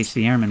that in case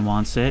the airman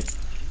wants it.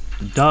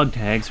 The dog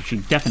tags, which he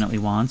definitely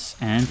wants,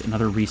 and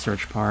another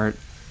research part.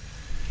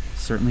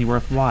 Certainly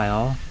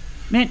worthwhile.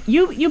 Man,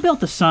 you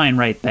built a sign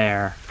right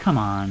there. Come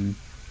on.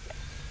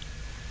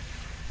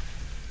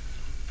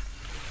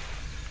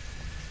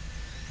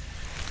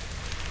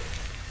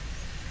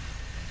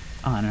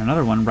 Oh, and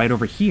another one right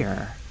over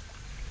here.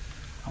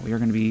 Oh, we are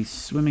going to be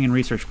swimming in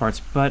research parts,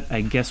 but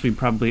I guess we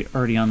probably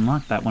already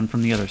unlocked that one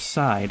from the other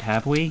side,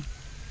 have we?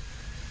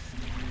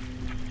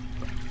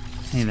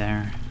 Hey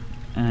there.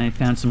 I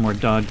found some more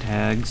dog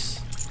tags.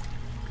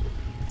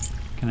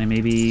 Can I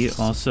maybe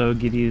also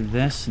give you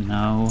this?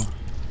 No.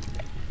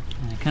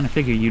 I kind of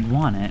figured you'd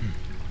want it.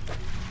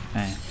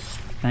 Okay.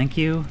 Thank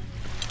you.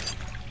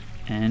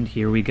 And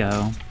here we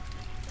go.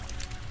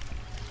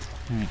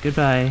 Alright,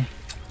 goodbye.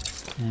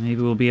 And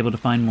maybe we'll be able to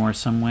find more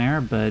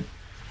somewhere, but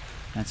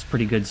that's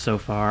pretty good so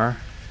far.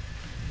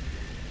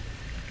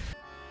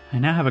 I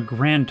now have a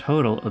grand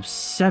total of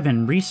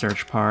 7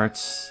 research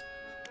parts,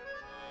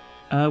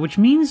 which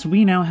means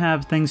we now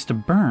have things to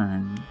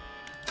burn.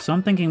 So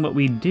I'm thinking what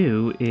we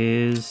do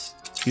is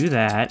do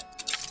that,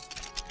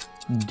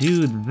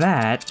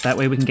 that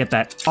way we can get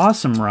that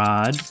awesome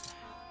rod,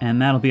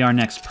 and that'll be our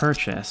next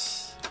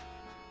purchase.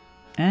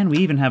 And we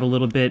even have a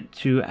little bit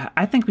to...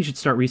 I think we should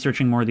start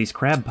researching more of these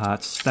crab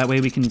pots, that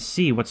way we can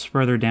see what's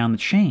further down the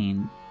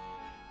chain.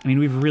 I mean,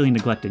 we've really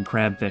neglected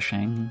crab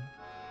fishing.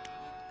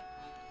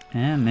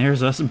 And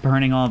there's us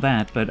burning all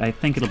that, but I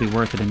think it'll be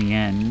worth it in the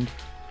end.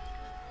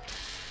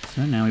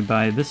 So now we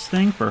buy this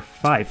thing for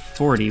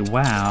 $5.40,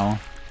 wow.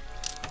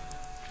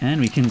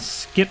 And we can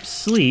skip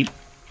sleep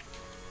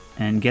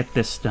and get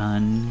this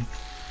done.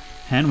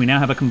 And we now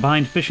have a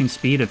combined fishing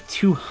speed of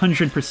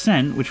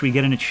 200%, which we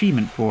get an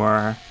achievement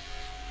for.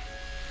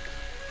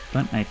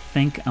 But I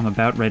think I'm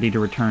about ready to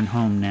return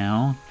home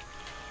now.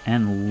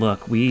 And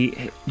look,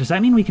 does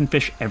that mean we can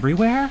fish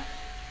everywhere?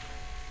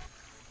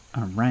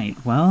 Alright,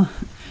 well,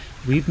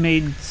 we've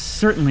made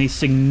certainly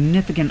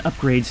significant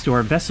upgrades to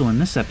our vessel in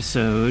this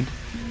episode,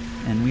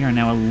 and we are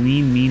now a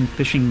lean, mean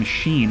fishing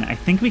machine. I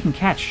think we can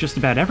catch just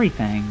about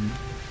everything.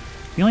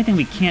 The only thing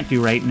we can't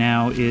do right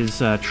now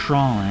is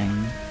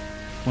trawling.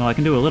 Well, I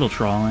can do a little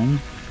trawling.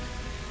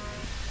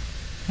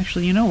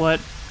 Actually, you know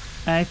what?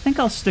 I think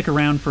I'll stick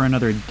around for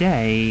another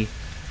day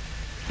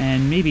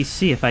and maybe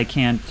see if I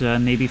can't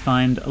maybe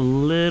find a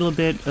little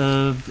bit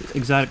of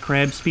exotic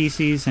crab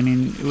species. I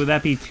mean, would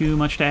that be too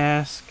much to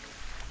ask?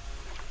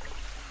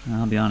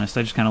 I'll be honest,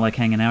 I just kind of like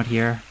hanging out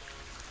here.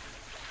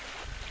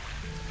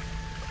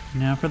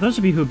 Now, for those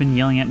of you who have been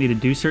yelling at me to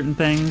do certain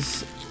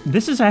things,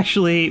 this is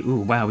actually... Ooh,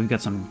 wow, we've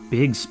got some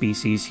big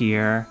species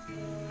here.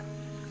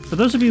 For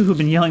those of you who've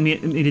been yelling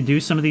at me to do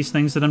some of these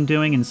things that I'm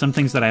doing and some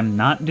things that I'm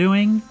not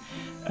doing...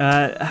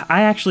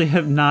 I actually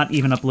have not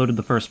even uploaded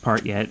the first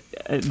part yet.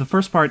 The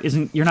first part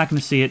isn't... You're not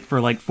going to see it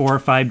for like 4 or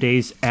 5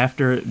 days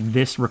after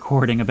this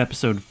recording of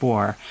episode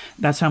 4.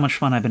 That's how much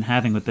fun I've been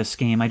having with this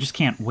game. I just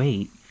can't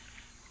wait.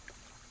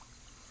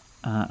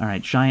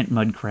 Alright, giant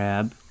mud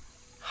crab.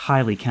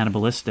 Highly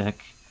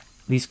cannibalistic.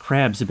 These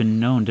crabs have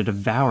been known to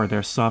devour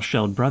their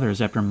soft-shelled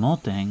brothers after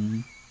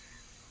molting.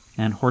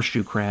 And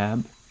horseshoe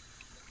crab.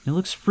 It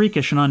looks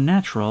freakish and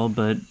unnatural,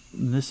 but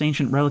this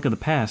ancient relic of the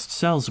past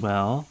sells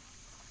well.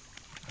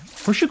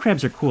 Horseshoe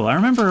crabs are cool. I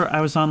remember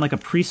I was on like a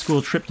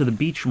preschool trip to the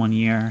beach one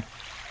year,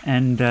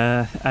 and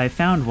I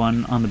found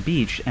one on the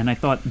beach, and I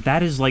thought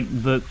that is like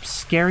the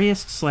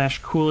scariest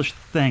 / coolest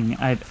thing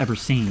I've ever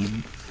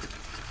seen.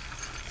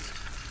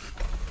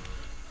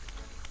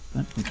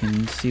 But we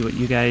can see what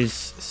you guys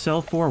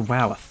sell for.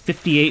 Wow, a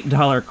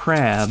 $58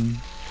 crab.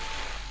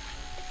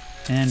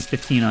 And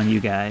 $15 on you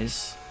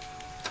guys.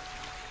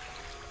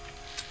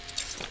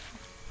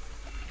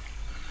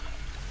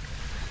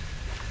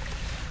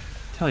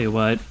 Tell you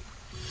what,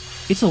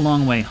 it's a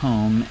long way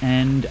home,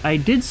 and I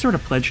did sort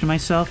of pledge to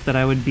myself that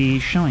I would be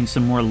showing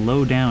some more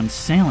low-down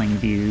sailing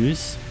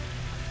views.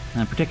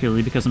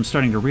 Particularly because I'm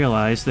starting to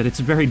realize that it's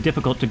very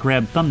difficult to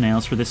grab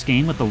thumbnails for this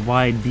game with a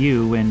wide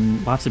view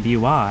and lots of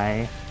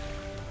UI.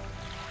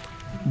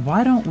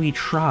 Why don't we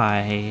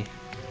try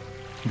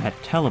That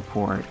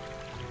teleport.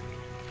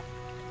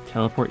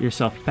 Teleport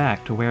yourself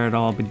back to where it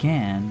all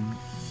began.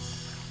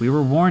 We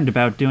were warned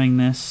about doing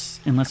this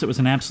unless it was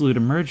an absolute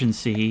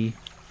emergency.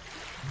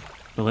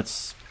 But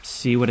let's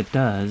see what it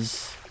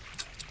does.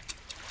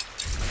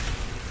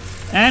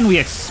 And we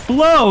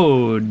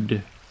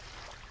explode!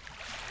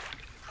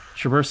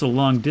 Traverse a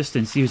long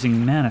distance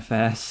using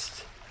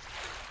Manifest.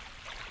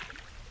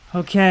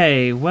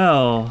 Okay,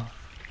 well...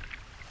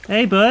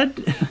 Hey,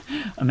 bud!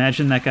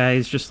 Imagine that guy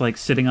is just like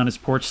sitting on his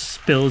porch,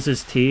 spills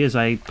his tea as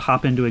I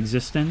pop into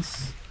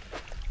existence.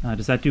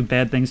 Does that do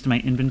bad things to my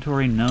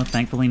inventory? No,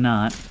 thankfully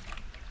not.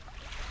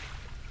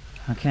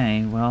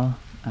 Okay, well,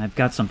 I've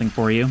got something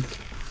for you.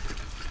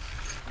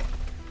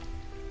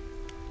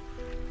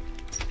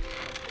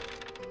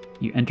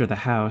 You enter the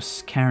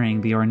house,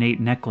 carrying the ornate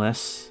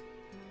necklace.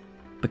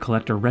 The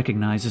collector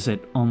recognizes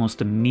it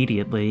almost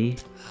immediately.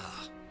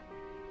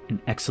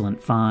 An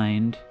excellent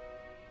find.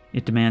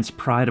 It demands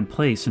pride of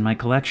place in my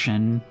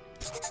collection.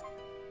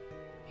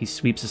 He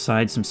sweeps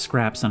aside some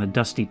scraps on a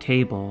dusty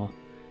table,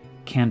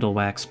 candle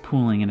wax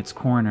pooling in its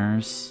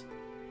corners.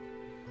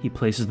 He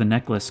places the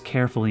necklace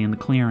carefully in the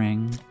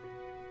clearing.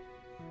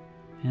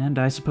 And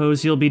I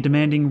suppose you'll be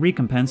demanding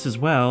recompense as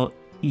well.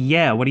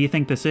 Yeah, what do you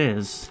think this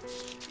is?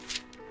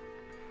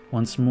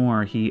 Once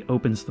more, he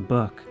opens the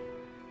book,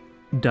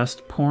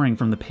 dust pouring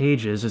from the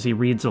pages as he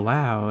reads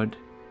aloud.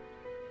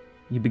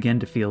 You begin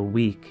to feel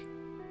weak,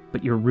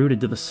 but you're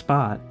rooted to the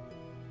spot,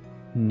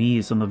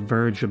 knees on the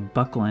verge of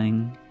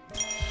buckling.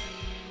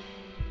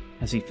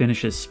 As he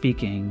finishes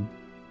speaking,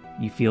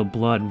 you feel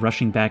blood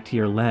rushing back to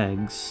your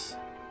legs.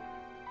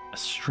 A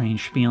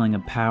strange feeling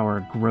of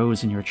power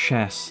grows in your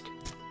chest.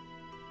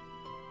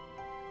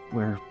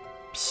 We're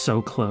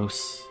so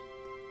close.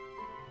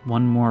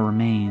 One more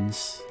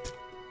remains.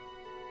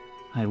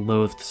 I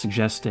loathe to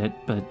suggest it,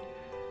 but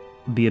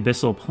the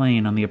abyssal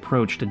plane on the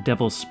approach to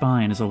Devil's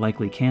Spine is a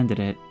likely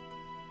candidate.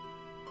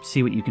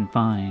 See what you can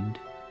find.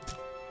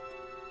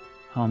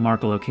 I'll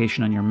mark a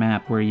location on your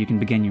map where you can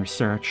begin your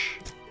search.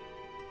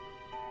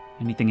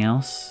 Anything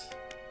else?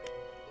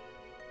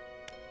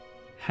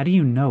 How do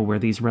you know where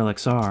these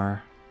relics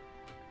are?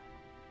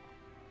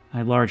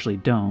 I largely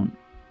don't,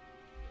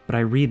 but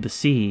I read the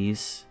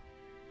seas.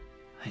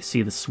 I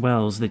see the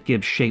swells that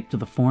give shape to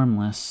the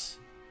formless.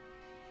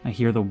 I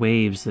hear the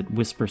waves that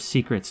whisper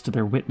secrets to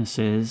their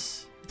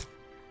witnesses.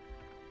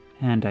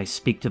 And I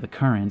speak to the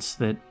currents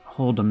that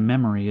hold a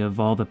memory of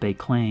all that they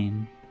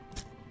claim.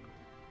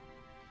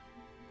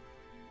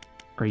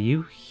 Are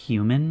you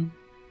human?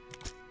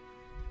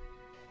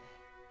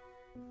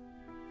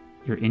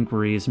 Your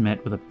inquiry is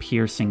met with a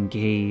piercing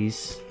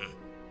gaze.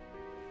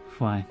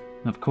 Why,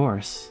 of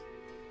course.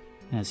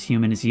 As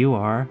human as you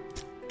are.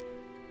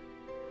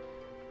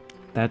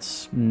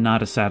 That's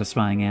not a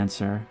satisfying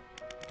answer.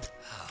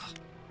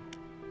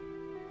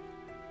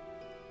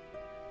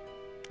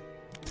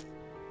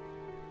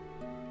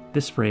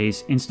 This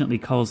phrase instantly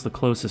calls the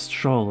closest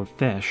shoal of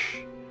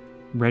fish,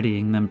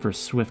 readying them for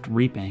swift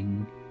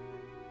reaping.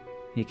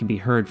 It can be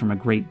heard from a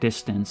great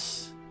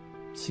distance,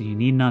 so you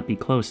need not be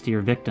close to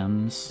your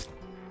victims.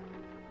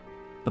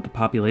 But the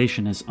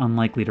population is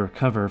unlikely to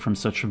recover from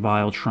such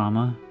vile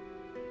trauma.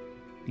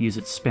 Use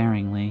it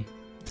sparingly,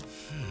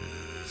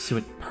 so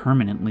it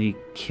permanently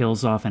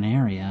kills off an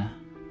area.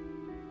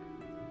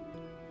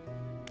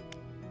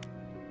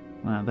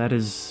 Wow, that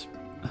is...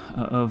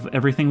 Of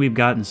everything we've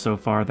gotten so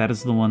far, that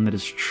is the one that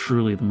is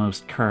truly the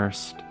most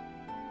cursed.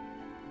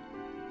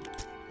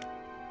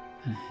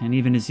 And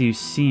even as you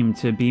seem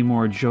to be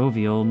more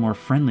jovial, more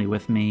friendly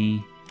with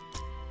me,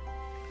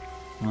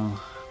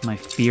 well, my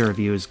fear of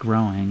you is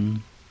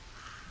growing.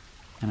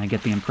 And I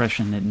get the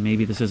impression that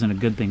maybe this isn't a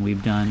good thing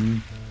we've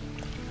done.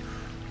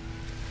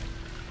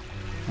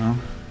 Well,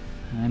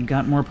 I've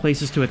got more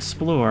places to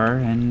explore,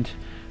 and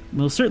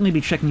we'll certainly be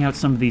checking out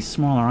some of these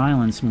smaller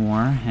islands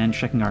more, and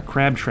checking our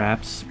crab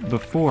traps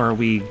before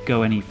we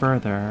go any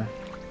further.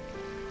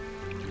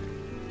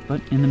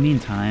 But in the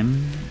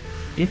meantime,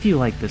 if you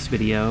like this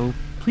video,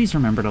 please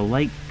remember to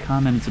like,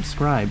 comment, and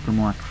subscribe for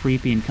more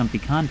creepy and comfy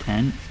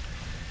content.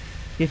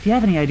 If you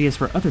have any ideas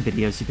for other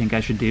videos you think I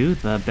should do,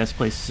 the best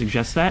place to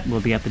suggest that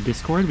will be at the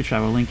Discord, which I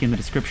will link in the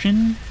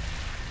description.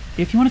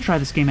 If you want to try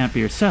this game out for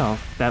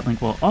yourself, that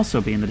link will also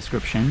be in the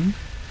description.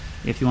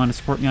 If you want to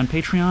support me on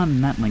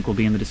Patreon, that link will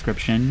be in the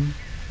description.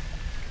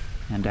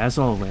 And as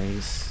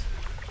always,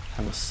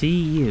 I will see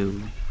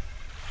you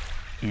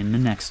in the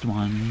next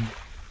one.